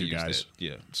not going to use that.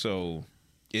 Yeah, so.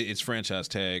 It's franchise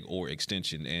tag or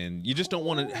extension, and you just don't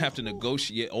want to have to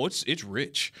negotiate. Oh, it's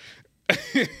rich.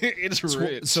 It's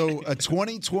rich. So a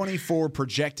 2024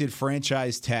 projected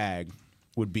franchise tag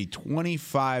would be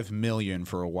 $25 million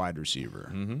for a wide receiver.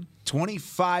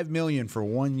 $25 million for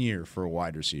 1 year for a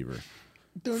wide receiver.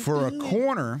 For a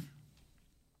corner,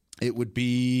 it would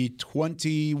be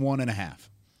 21.5.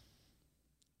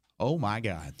 Oh my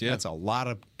God, that's a lot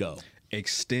of dough.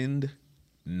 Extend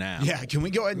now. Yeah, can we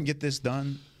go ahead and get this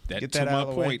done? Get that to out my of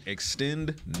the point. way?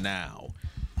 Extend now.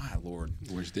 My Lord.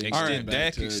 Extend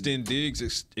Dak, extend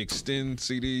Diggs, extend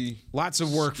CD. Lots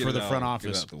of work for the front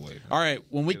office. All right,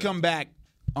 when we come back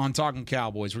on Talking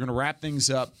Cowboys, we're going to wrap things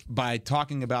up by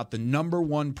talking about the number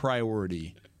one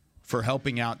priority for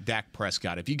helping out Dak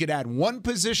Prescott. If you could add one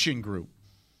position group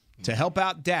to help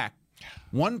out Dak,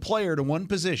 one player to one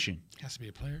position. Has to be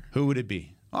a player. Who would it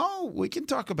be? Oh, we can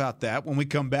talk about that when we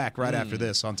come back right after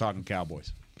this on Talking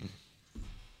Cowboys.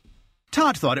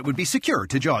 Todd thought it would be secure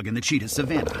to jog in the cheetah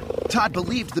savanna. Todd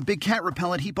believed the big cat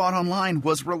repellent he bought online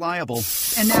was reliable.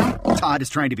 And now, Todd is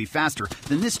trying to be faster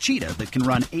than this cheetah that can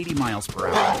run 80 miles per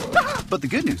hour. But the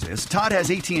good news is, Todd has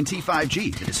AT&T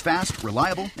 5G that is fast,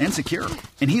 reliable, and secure.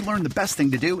 And he learned the best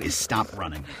thing to do is stop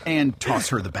running and toss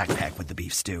her the backpack with the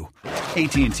beef stew.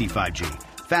 AT&T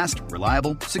 5G. Fast,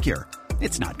 reliable, secure.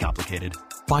 It's not complicated.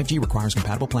 5G requires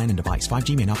compatible plan and device.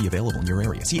 5G may not be available in your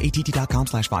area. See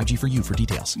att.com/5G for you for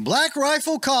details. Black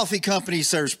Rifle Coffee Company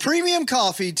serves premium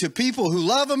coffee to people who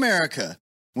love America.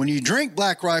 When you drink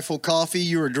Black Rifle coffee,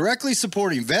 you are directly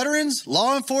supporting veterans,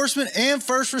 law enforcement, and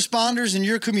first responders in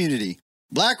your community.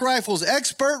 Black Rifle's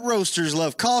expert roasters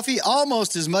love coffee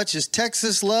almost as much as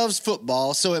Texas loves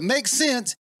football, so it makes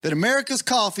sense that America's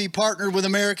Coffee partnered with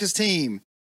America's team.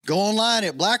 Go online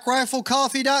at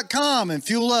blackriflecoffee.com and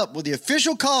fuel up with the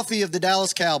official coffee of the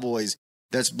Dallas Cowboys.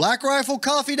 That's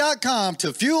blackriflecoffee.com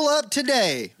to fuel up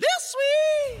today. Lil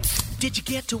Sweet! Did you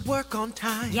get to work on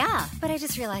time? Yeah, but I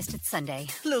just realized it's Sunday.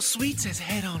 Lil Sweet says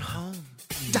head on home.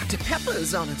 Dr.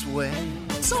 Pepper's on its way.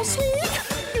 So sweet,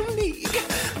 unique.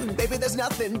 Baby, there's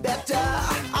nothing better.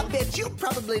 I bet you've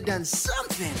probably done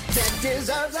something that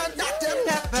deserves a Dr.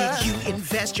 Pepper. Did you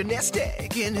invest your nest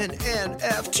egg in an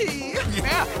NFT?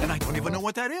 Yeah, and I don't even know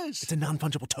what that is. It's a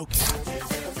non-fungible token.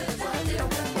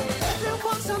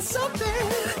 Everyone's on something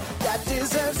that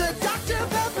deserves a Dr.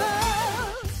 Pepper.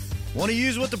 Want to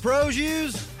use what the pros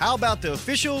use? How about the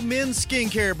official men's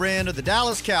skincare brand of the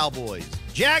Dallas Cowboys,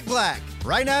 Jack Black.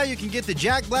 Right now, you can get the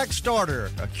Jack Black Starter,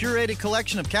 a curated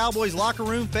collection of Cowboys locker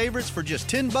room favorites for just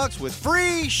 $10 with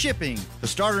free shipping. The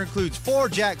starter includes 4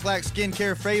 Jack Black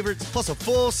skincare favorites, plus a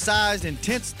full-sized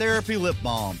intense therapy lip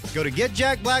balm. Go to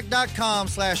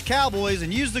getjackblack.com/cowboys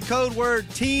and use the code word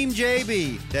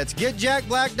TEAMJB. That's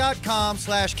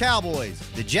getjackblack.com/cowboys.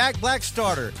 The Jack Black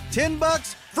Starter,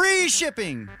 $10, free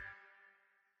shipping.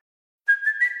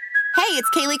 Hey, it's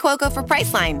Kaylee Cuoco for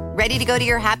Priceline. Ready to go to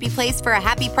your happy place for a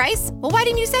happy price? Well, why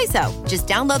didn't you say so? Just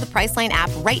download the Priceline app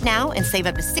right now and save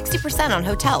up to 60% on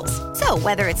hotels. So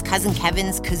whether it's Cousin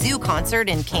Kevin's Kazoo Concert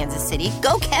in Kansas City,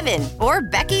 go Kevin, or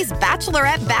Becky's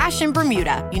Bachelorette Bash in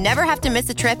Bermuda, you never have to miss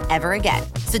a trip ever again.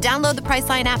 So download the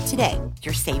Priceline app today.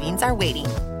 Your savings are waiting.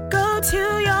 Go to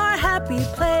your happy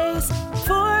place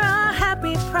for a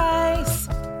happy price.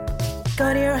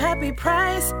 Go to your happy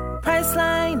price,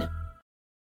 Priceline.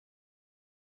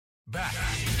 Back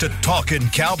to Talking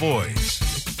Cowboys.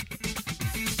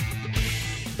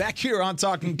 Back here on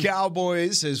Talking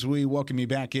Cowboys as we welcome you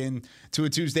back in to a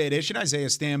Tuesday edition. Isaiah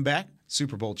Stanback,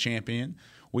 Super Bowl champion.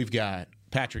 We've got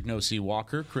Patrick No-C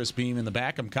Walker, Chris Beam in the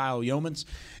back. I'm Kyle Yeomans.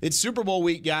 It's Super Bowl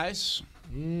week, guys.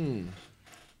 Who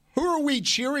are we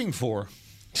cheering for?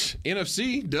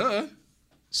 NFC, duh.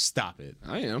 Stop it.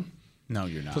 I am. No,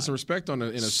 you're not. Put some respect on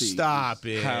the NFC. Stop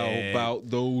it. How about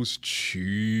those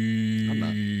Chiefs?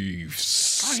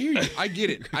 I hear you. I get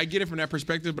it. I get it from that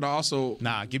perspective, but I also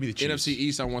give me the Chiefs. NFC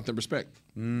East. I want them respect.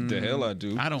 The hell I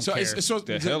do. I don't care.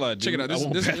 The hell I do. Check it out. This, I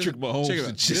want this, Patrick Mahomes check it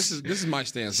out. to just This is my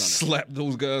stance on it. slap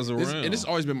those guys around. And this has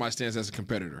always been my stance as a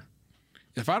competitor.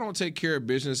 If I don't take care of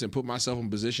business and put myself in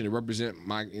position to represent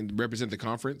the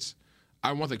conference,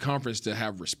 I want the conference to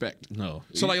have respect. No.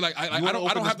 So I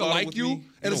don't have to like you.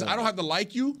 And listen, I don't have to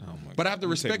like you, but I have to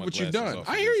respect what you've done.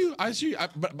 I hear you. I see you.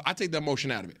 But I take the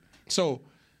emotion out of it. So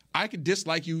I could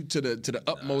dislike you to the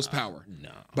utmost power.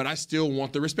 No. But I still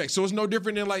want the respect. So it's no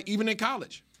different than even in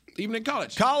college. Even in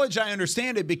college. College, I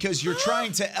understand it because you're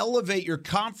trying to elevate your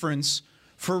conference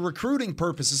for recruiting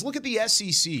purposes. Look at the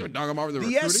SEC. You're talking about the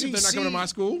recruiting if they're not coming to my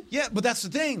school? Yeah, but that's the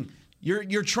thing.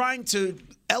 You're trying to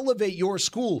elevate your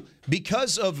school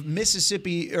because of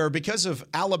Mississippi or because of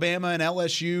Alabama and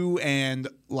LSU and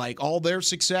all their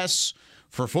success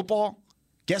for football.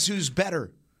 Guess who's better?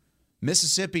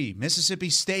 Mississippi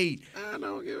State. I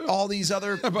don't give a all these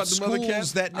other about the schools mother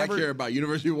cats that never I care about.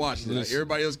 University of Washington.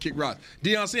 Everybody else kick rocks.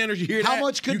 Deion Sanders, you hear that? How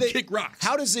much could they kick rocks?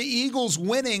 How does the Eagles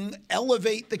winning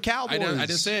elevate the Cowboys? I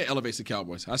didn't say it elevates the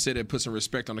Cowboys. I said it puts some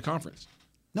respect on the conference.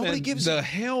 Nobody gives the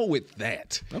hell with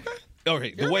that. Okay.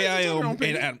 Okay, the way I am,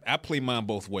 and I play mine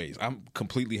both ways. I'm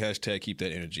completely #keep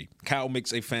that energy. Kyle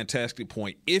makes a fantastic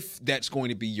point. If that's going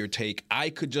to be your take,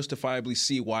 I could justifiably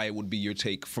see why it would be your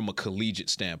take from a collegiate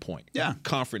standpoint. Yeah.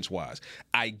 Conference-wise.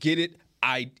 I get it.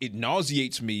 It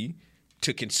nauseates me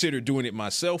to consider doing it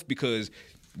myself because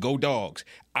go Dogs.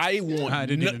 I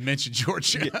didn't even mention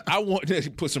Georgia. Yeah, I want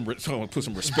to put some respect on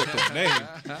the name.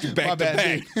 Back to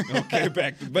back. Okay,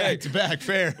 back to back. Back to back,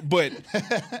 fair. But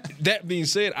that being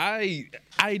said, I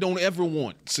don't ever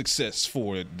want success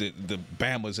for the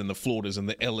Bamas and the Floridas and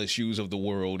the LSUs of the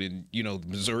world and,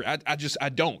 Missouri. I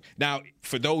don't. Now,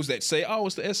 for those that say, oh,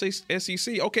 it's the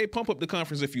SEC, okay, pump up the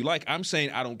conference if you like. I'm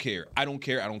saying I don't care. I don't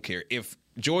care. If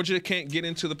Georgia can't get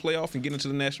into the playoff and get into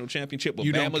the national championship, but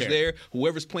Bama's there,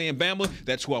 whoever's playing Bama,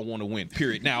 that's who I want to win,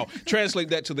 period. Now, translate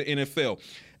that to the NFL.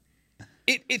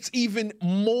 It's even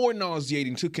more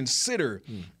nauseating to consider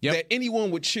that anyone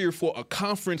would cheer for a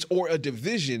conference or a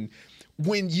division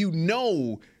when you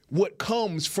know what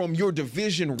comes from your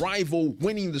division rival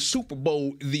winning the Super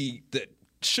Bowl, the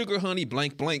sugar honey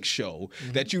blank blank show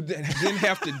that you then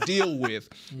have to deal with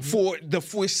for the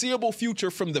foreseeable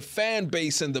future from the fan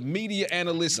base and the media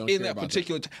analysts in that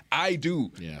particular I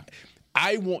do. Yeah.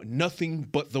 I want nothing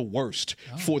but the worst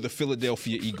for the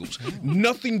Philadelphia Eagles.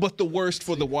 Nothing but the worst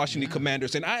for the Washington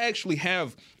Commanders. And I actually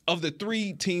have, of the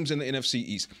 3 teams in the NFC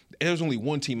East, there's only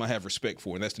one team I have respect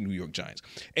for, and that's the New York Giants.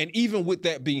 And even with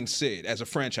that being said, as a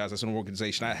franchise, as an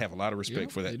organization, I have a lot of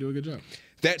respect for that. They do a good job.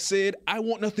 That said, I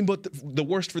want nothing but the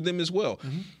worst for them as well.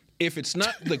 If it's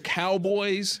not the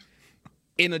Cowboys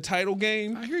in a title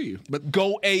game, I hear you. But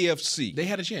go AFC. They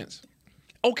had a chance.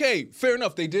 Okay, fair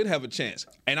enough. They did have a chance.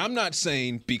 And I'm not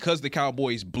saying because the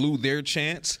Cowboys blew their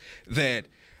chance that,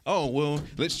 oh, well,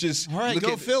 let's just. All right,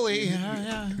 go Philly.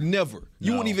 Never.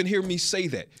 You wouldn't even hear me say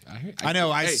that. I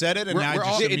know. I said it, and I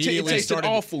just immediately started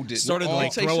to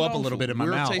throw up a little bit in my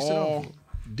mouth. All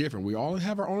different. We all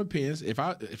have our own opinions. If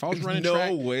I was running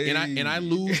track and I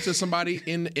lose to somebody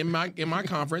in my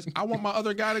conference, I want my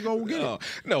other guy to go get it.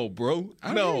 No, bro.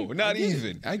 Not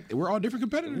even. We're all different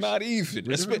competitors. Not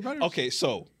even. Okay,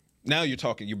 so now you're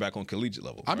back on collegiate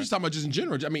level. I'm just talking about just in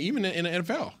general. I mean, even in the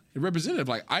NFL, the representative,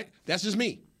 that's just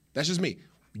me. That's just me.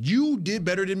 You did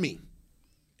better than me.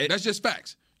 That's just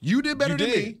facts. You did better than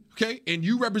me, okay? And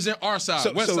you represent our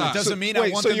side, West side. It doesn't mean I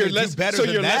want them to do better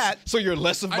than that. So you're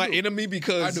less of my enemy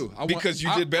because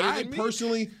you did better than me? I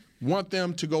personally want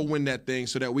them to go win that thing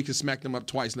so that we can smack them up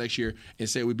twice next year and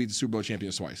say we beat the Super Bowl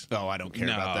champions twice. Oh, I don't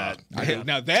care about that.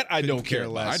 Now that I don't care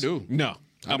less. I do. No.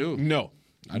 I do. No.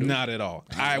 Not at all.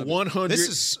 I 150%.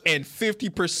 This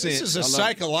is a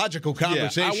psychological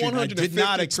conversation I did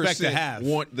not expect to have.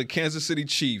 Want the Kansas City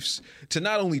Chiefs to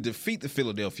not only defeat the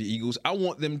Philadelphia Eagles, I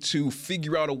want them to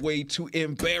figure out a way to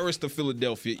embarrass the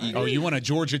Philadelphia Eagles. Oh, you want a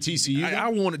Georgia TCU game? I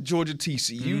want a Georgia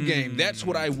TCU game. That's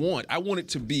what I want. I want it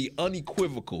to be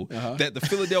unequivocal that the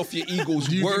Philadelphia Eagles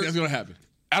Do you think that's going to happen?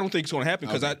 I don't think it's going to happen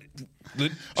because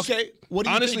what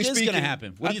do you think is going to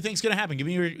happen? What do you think is going to happen?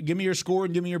 Give me your score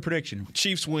and give me your prediction.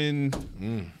 Chiefs win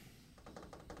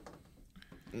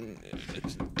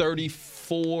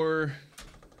 34-24.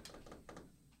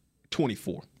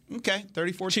 Okay,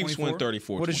 34-24. Chiefs win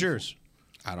 34-24. What is yours?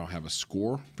 I don't have a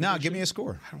score. No, give me a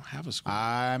score. I don't have a score.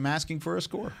 I'm asking for a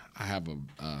score. I have a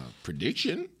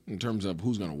prediction in terms of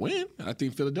who's going to win. I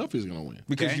think Philadelphia is going to win.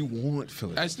 Because you want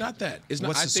Philadelphia. It's not that. It's not.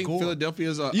 What's I the think score? Philadelphia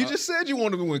is You just said you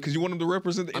wanted to win because you want them to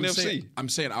represent the NFC. I'm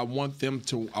saying I want them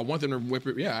to whip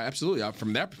it. Yeah, absolutely.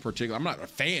 From that particular, I'm not a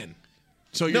fan.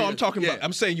 So no, I'm talking about.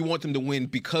 I'm saying you want them to win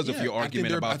because of your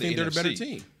argument about the NFC. I think they're the better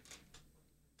team.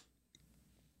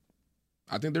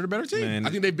 I think they're the better team. Man. I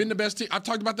think they've been the best team. I've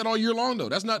talked about that all year long, though.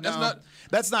 That's not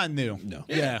new. No.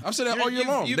 Yeah. I've said that all year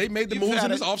long. They made the moves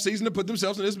in this offseason to put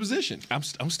themselves in this position.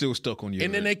 I'm still stuck on you.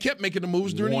 And then they kept making the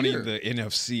moves during the year. Wanting the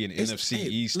NFC and NFC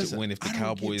East to win if the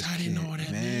Cowboys can.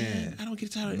 Man. I don't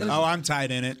get tied in. Oh, I'm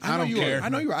tied in it. I don't care. I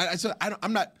know you are.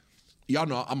 I'm not. Y'all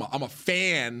know I'm a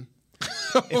fan.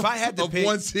 If I had to pick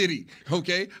one city,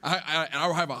 okay, I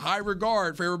have a high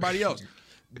regard for everybody else.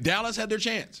 Dallas had their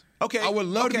chance. Okay, I would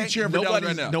love to be cheering for Dallas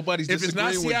right now. Nobody's if it's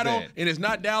not disagreeing with Seattle that. and it's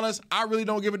not Dallas, I really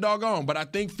don't give a doggone. But I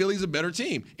think Philly's a better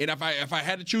team. And if I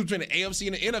had to choose between the AFC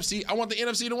and the NFC, I want the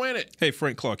NFC to win it. Hey,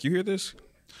 Frank Clark, you hear this?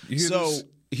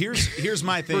 Here's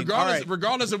my thing.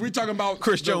 Regardless if we're talking about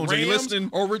Chris Jones, Rams, are you listening?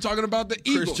 Or we're talking about the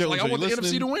Eagles. Jones, I want the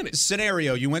NFC to win it.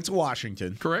 Scenario: you went to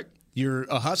Washington. Correct. You're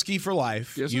a Husky for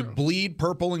life. Yes, you sir. bleed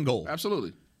purple and gold.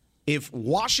 Absolutely. If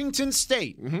Washington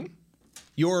State,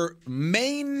 your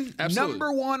main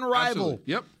number one rival,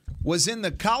 was in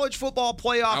the college football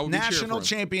playoff national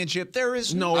championship, there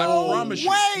is no way.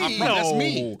 That's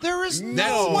me. There is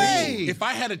no way. If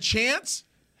I had a chance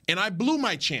and I blew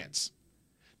my chance,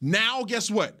 now guess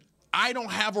what? I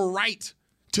don't have a right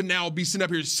to now be sitting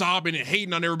up here sobbing and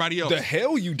hating on everybody else. The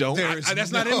hell you don't.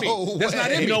 That's not in me. That's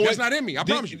not in me. You know That's what? not in me. I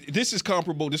promise you. This is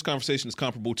comparable. This conversation is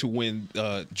comparable to when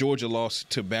Georgia lost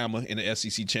to Bama in the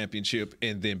SEC championship,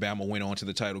 and then Bama went on to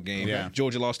the title game. Yeah.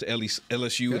 Georgia lost to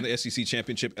LSU in the SEC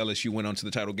championship. LSU went on to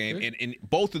the title game. And in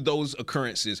both of those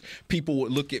occurrences, people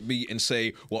would look at me and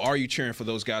say, well, are you cheering for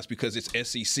those guys because it's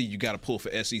SEC? You got to pull for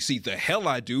SEC. The hell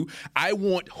I do. I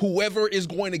want whoever is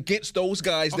going against those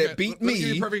guys that beat Let me give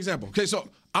you me. a perfect example. Okay, so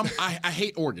I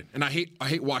hate Oregon and I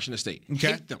hate Washington State.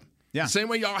 Okay. Hate them. Yeah. Same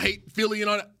way y'all hate Philly and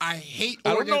all that. I hate I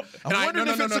don't Oregon. know. I'm wondering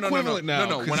if it's equivalent now.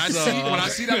 No. When I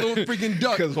see that little freaking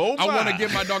duck, I want to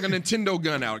get my dog a Nintendo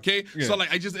gun out. Okay. Yeah. So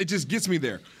like, it just gets me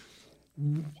there.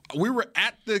 We were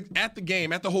at the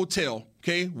game at the hotel.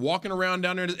 Okay, walking around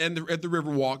down there at the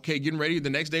Riverwalk. Okay, getting ready. The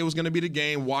next day was going to be the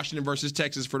game, Washington versus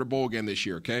Texas for the bowl game this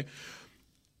year. Okay.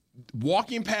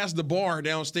 Walking past the bar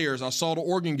downstairs, I saw the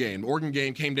Oregon game. The Oregon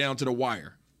game came down to the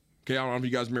wire. Okay, I don't know if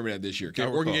you guys remember that this year. Okay,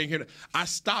 Oregon game came down. I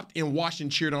stopped and watched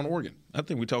and cheered on Oregon. I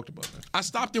think we talked about that. I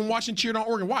stopped and watched and cheered on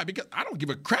Oregon. Why? Because I don't give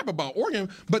a crap about Oregon,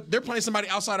 but they're playing somebody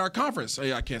outside our conference. Oh,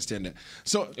 yeah, I can't stand that.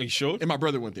 So, are you sure? And my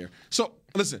brother went there. So,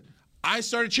 listen, I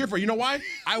started cheering for you. You know why?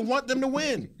 I want them to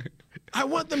win. I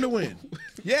want them to win.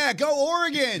 Yeah, go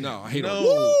Oregon. No, I hate Oregon.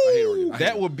 I hate Oregon.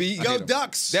 That would be go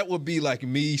Ducks. That would be like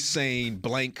me saying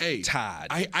blank Tide.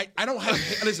 I don't have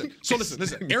listen.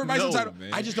 Everybody's entitled.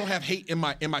 Man. I just don't have hate in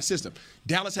my system.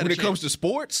 Dallas had when a it chance. comes to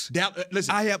sports.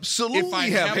 Listen, I absolutely if I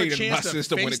have a hate in my chance to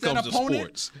system when face it comes that to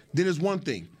opponent, sports. Then it's one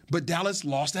thing. But Dallas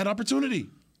lost that opportunity.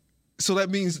 So that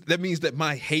means that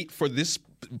my hate for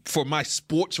my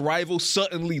sports rival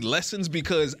suddenly lessens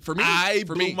because I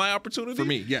blew my opportunity? For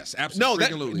me, yes,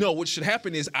 absolutely. No, what should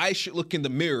happen is I should look in the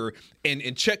mirror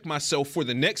and check myself for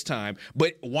the next time.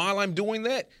 But while I'm doing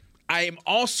that, I am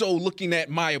also looking at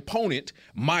my opponent,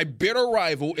 my bitter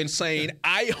rival, and saying,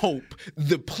 I hope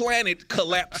the planet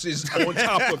collapses on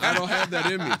top of it. I don't have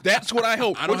that in me. That's what I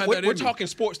hope. I don't have that in We're me. talking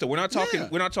sports, though. We're not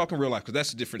talking real life because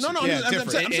that's a different No, situation. I'm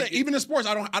saying even in sports,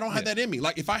 I don't have that in me.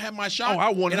 Like if I have my shot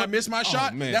and I miss my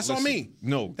shot, man, that's on me.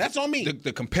 No, that's on me.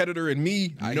 The competitor in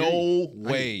me, no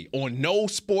way. On no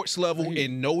sports level,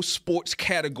 in no sports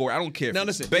category. I don't care. Now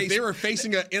listen, if they were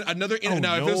facing another, if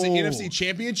it was the NFC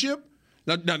Championship.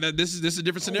 No, this is a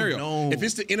different scenario. no. If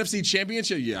it's the NFC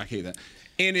Championship, yeah, I hate that.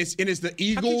 And it's the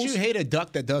Eagles. How could you hate a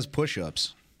duck that does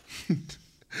push-ups?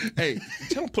 Hey,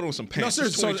 tell him put on some pants. No,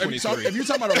 seriously. So if you're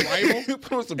talking about a rival,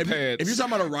 put on some pads. If you're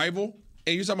talking about a rival,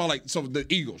 and you're talking about the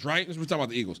Eagles, right? We're talking about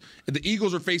the Eagles. If the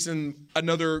Eagles are facing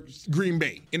another Green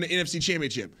Bay in the NFC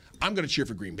Championship, I'm going to cheer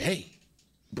for Green Bay,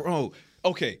 bro.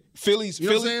 Okay, Phillies. You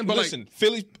know what I'm saying? But listen,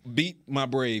 Phillies beat my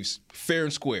Braves fair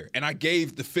and square, and I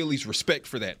gave the Phillies respect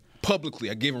for that. Publicly,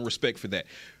 I gave them respect for that.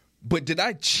 But did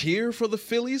I cheer for the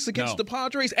Phillies against the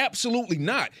Padres? Absolutely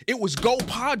not. It was go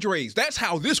Padres. That's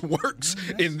how this works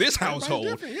in this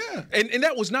household. Yeah. And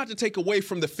that was not to take away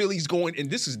from the Phillies going, and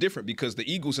this is different because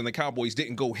the Eagles and the Cowboys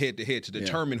didn't go head-to-head to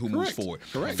determine who moves forward.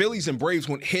 Correct. Phillies and Braves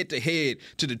went head-to-head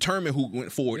to determine who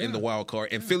went forward in the wild card,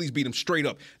 and Phillies beat them straight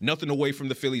up. Nothing away from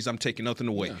the Phillies. I'm taking nothing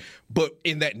away. Yeah. But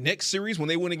in that next series, when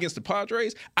they went against the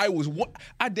Padres, I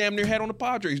damn near had on the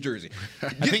Padres jersey. I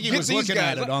think he was looking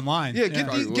at it online. Yeah,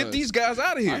 get these guys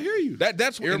out of here. I hear you.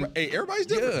 That's what everybody's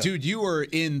different. Yeah. Dude, you are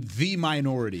in the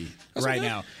minority right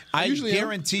now. I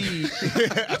guarantee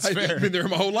that's fair. I've been there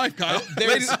my whole life, Kyle.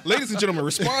 Ladies and gentlemen,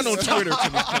 respond on Twitter to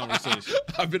this conversation.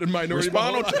 I've been in minority my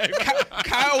whole life.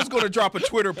 Kyle's going to drop a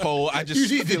Twitter poll. I just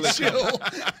you need feel to chill.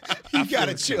 You got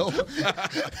to chill.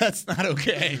 That's not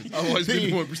okay. I've always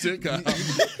been 1%,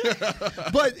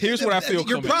 Kyle. But here's what I feel.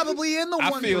 You're probably in the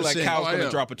 1%. I feel like Kyle's going to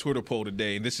drop a Twitter poll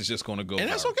today, and this is just going to go. And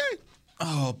that's okay.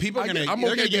 Oh, people are going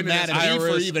to get mad at me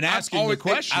for even asking the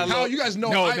question. How you guys know?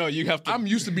 No, you have to. I'm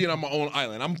used to being on my own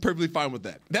island. I'm perfectly fine with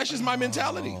that. That's just my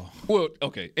mentality. Well,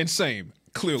 okay, and same.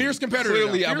 Clearly, fierce competitor.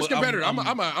 Clearly, fierce competitor.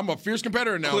 I'm a fierce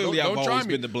competitor now. Clearly, don't I've try always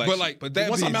me. been the black. But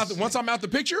once I'm out the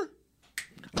picture,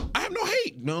 I have no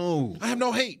hate. No, I have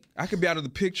no hate. I could be out of the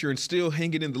picture and still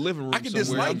hang it in the living room. I can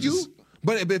dislike you,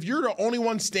 but if you're the only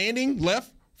one standing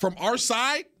left from our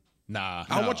side.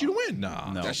 I want you to win.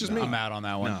 No, that's just me. I'm out on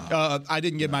that one. I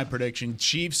didn't get my prediction.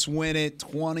 Chiefs win it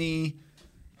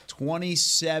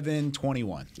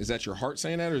 27-21. Is that your heart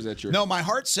saying that, or is that your? No, my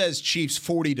heart says Chiefs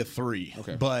 40-3.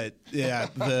 Okay, but yeah,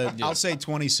 I'll say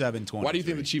 27-20. Why do you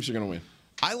think the Chiefs are going to win?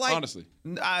 Honestly,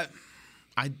 I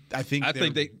think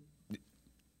they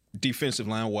defensive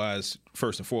line wise,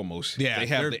 first and foremost. Yeah, they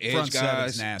have the edge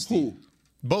guys. Nasty. Who?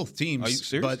 Both teams. Are you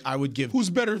serious? But I would give.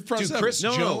 Who's better front seven? Chris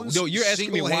Jones. No, you're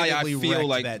asking me why I feel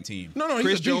like that team. No,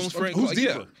 Chris Jones. Who's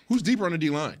deeper? Yeah. Who's deeper on the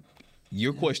D line?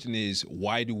 Your question is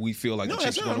why do we feel like the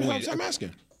Chiefs are going to win? I'm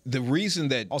asking. the reason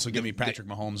that also give me Patrick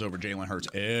Mahomes over Jalen Hurts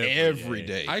every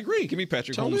day. I agree. Give me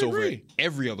Patrick Mahomes over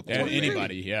every other quarterback.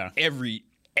 Anybody, yeah.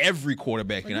 Every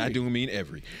quarterback, and I do mean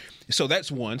every. So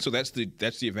that's one. So that's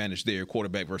the advantage there,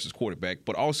 quarterback versus quarterback.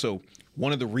 But also,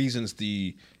 one of the reasons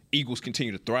the Eagles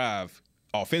continue to thrive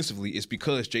offensively is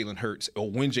because Jalen Hurts, or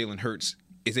when Jalen Hurts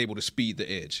is able to speed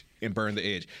the edge and burn the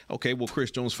edge. Okay, well,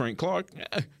 Chris Jones, Frank Clark,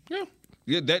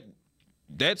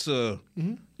 that's a,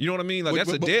 you know what I mean? Like,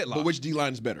 that's a deadlock. But which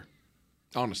D-line is better,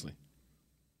 honestly?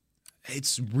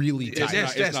 It's really tight.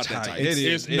 It's not that tight. It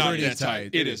is not that tight.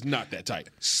 It is not that tight.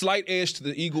 Slight edge to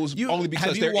the Eagles only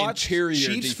because their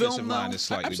interior defensive line is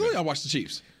slightly Absolutely, better. I watched the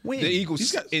Chiefs. The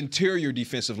Eagles' interior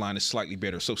defensive line is slightly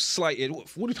better. So slight edge.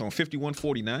 What are you talking,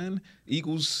 51-49?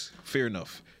 Eagles, fair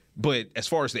enough. But as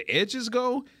far as the edges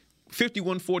go,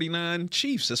 51-49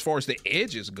 Chiefs. As far as the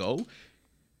edges go,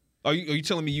 are you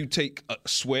telling me you take a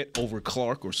Sweat over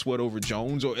Clark or Sweat over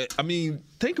Jones? Or I mean,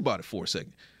 think about it for a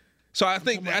second. So I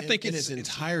think in its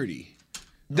entirety.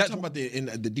 That's talking about the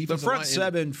defensive the front line,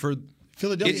 seven for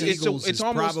Philadelphia Eagles is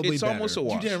probably better. Almost a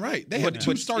wash. You're damn right. They had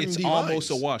two starting D lines. It's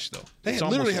almost a wash, though. They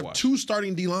literally have two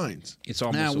starting D lines. It's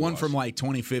almost a one wash. from like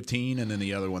 2015, and then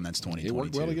the other one that's 2022. It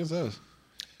worked well against us.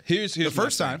 Here's the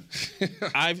first time.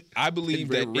 I believe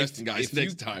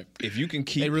that if you can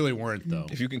keep, they really weren't though.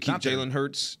 If you can keep Jalen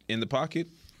Hurts in the pocket,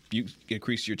 you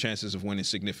increase your chances of winning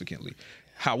significantly.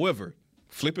 However,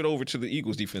 flip it over to the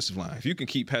Eagles' defensive line. If you can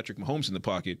keep Patrick Mahomes in the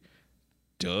pocket,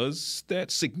 does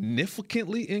that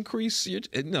significantly increase your?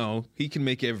 No, he can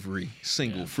make every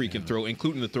single freaking throw,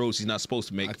 including the throws he's not supposed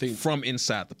to make from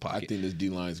inside the pocket. I think this D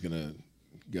line is gonna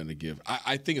give.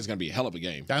 I think it's gonna be a hell of a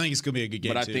game. I think it's gonna be a good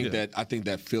game. But I think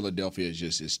that Philadelphia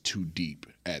is too deep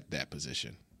at that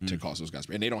position to cause those guys.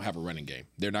 And they don't have a running game.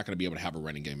 They're not going to be able to have a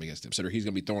running game against them. So he's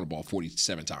going to be throwing the ball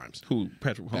 47 times. Who?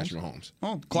 Patrick Mahomes? Patrick Mahomes.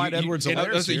 Oh, Clyde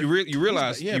Edwards-Helaire. You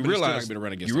realize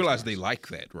they like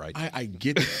that, right? I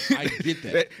get that. I get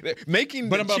that. Making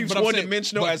the Chiefs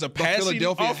one-dimensional as a passing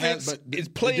offense is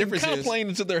playing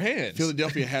into their hands.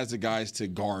 Philadelphia has the guys to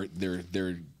guard their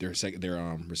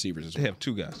receivers as well. They have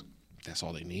two guys. That's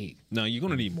all they need. No, you're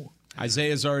going to need more.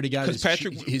 Isaiah's already got his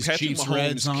Patrick Chiefs Mahomes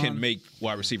Reds on. Can make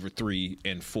wide receiver 3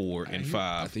 and 4 and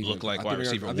 5 look like wide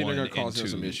receiver 1 and 2. I think they're going to cause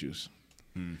some issues.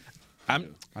 I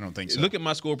don't think so. Look at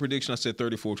my score prediction. I said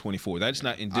 34-24. That's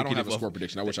not indicative. I don't have a score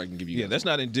prediction. I wish I can give you. Yeah, that's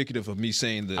not indicative of me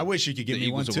saying that. I wish you could give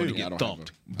me one too. Are going to get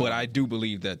thumped, but I do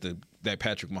believe that that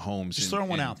Patrick Mahomes. Just throw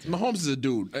one out. Mahomes is a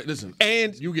dude. Listen,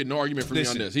 and you get no argument from me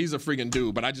on this. He's a freaking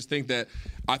dude, but I just think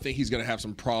he's going to have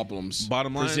some problems.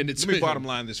 Bottom line. Let me bottom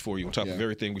line this for you on top of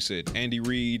everything we said. Andy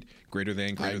Reid, greater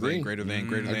than Nick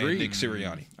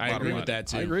Sirianni. I agree with that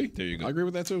too. I agree. There you go. I agree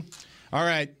with that too. All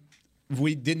right.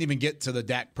 We didn't even get to the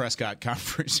Dak Prescott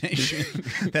conversation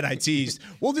that I teased.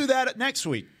 We'll do that next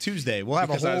week, Tuesday. We'll have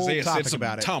a whole topic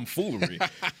about it. Tomfoolery.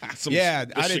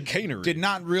 I chicanery. Did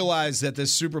not realize that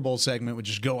this Super Bowl segment would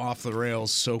just go off the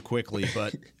rails so quickly,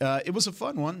 but it was a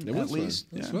fun one, at least.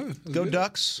 It was fun. Go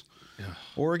Ducks. Yeah.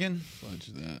 Oregon.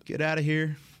 Get out of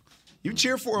here. You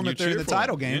cheer for them if they're in the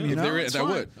title game. You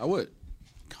know? I would.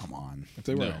 Come on. If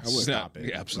they were, I would. Stop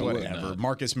it. Absolutely. Whatever. Not.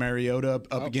 Marcus Mariota up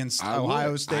against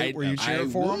Ohio State. Were you cheering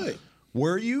for him?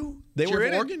 Were you? They were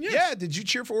in Oregon? Yes. Yeah. Did you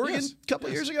cheer for Oregon a couple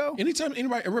years ago? Anytime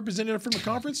anybody a representative from the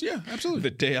conference, yeah, absolutely.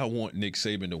 The day I want Nick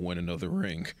Saban to win another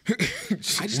ring.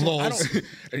 I just don't.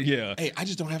 Yeah. Hey, I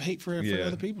just don't have hate for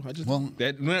other people.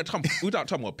 We're not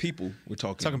talking about people. We're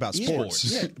talking about sports.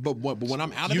 Yeah. But when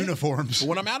I'm out of uniforms. But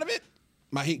when I'm out of it,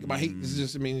 my hate is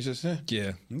just. I mean, it's just.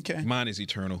 Yeah. Okay. Mine is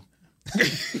eternal.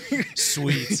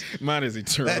 Sweet. Mine is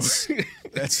eternal. That's the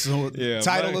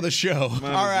title of the show.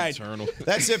 All right. Eternal.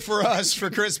 That's it for us. For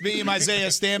Chris Beam, Isaiah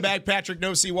Stanback, Patrick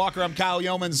No-C Walker, I'm Kyle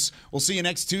Yeomans. We'll see you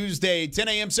next Tuesday, 10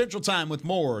 a.m. Central Time with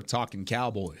more Talking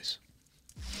Cowboys.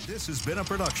 This has been a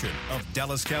production of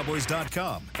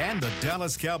DallasCowboys.com and the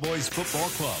Dallas Cowboys Football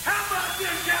Club. How about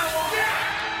this, Cowboys?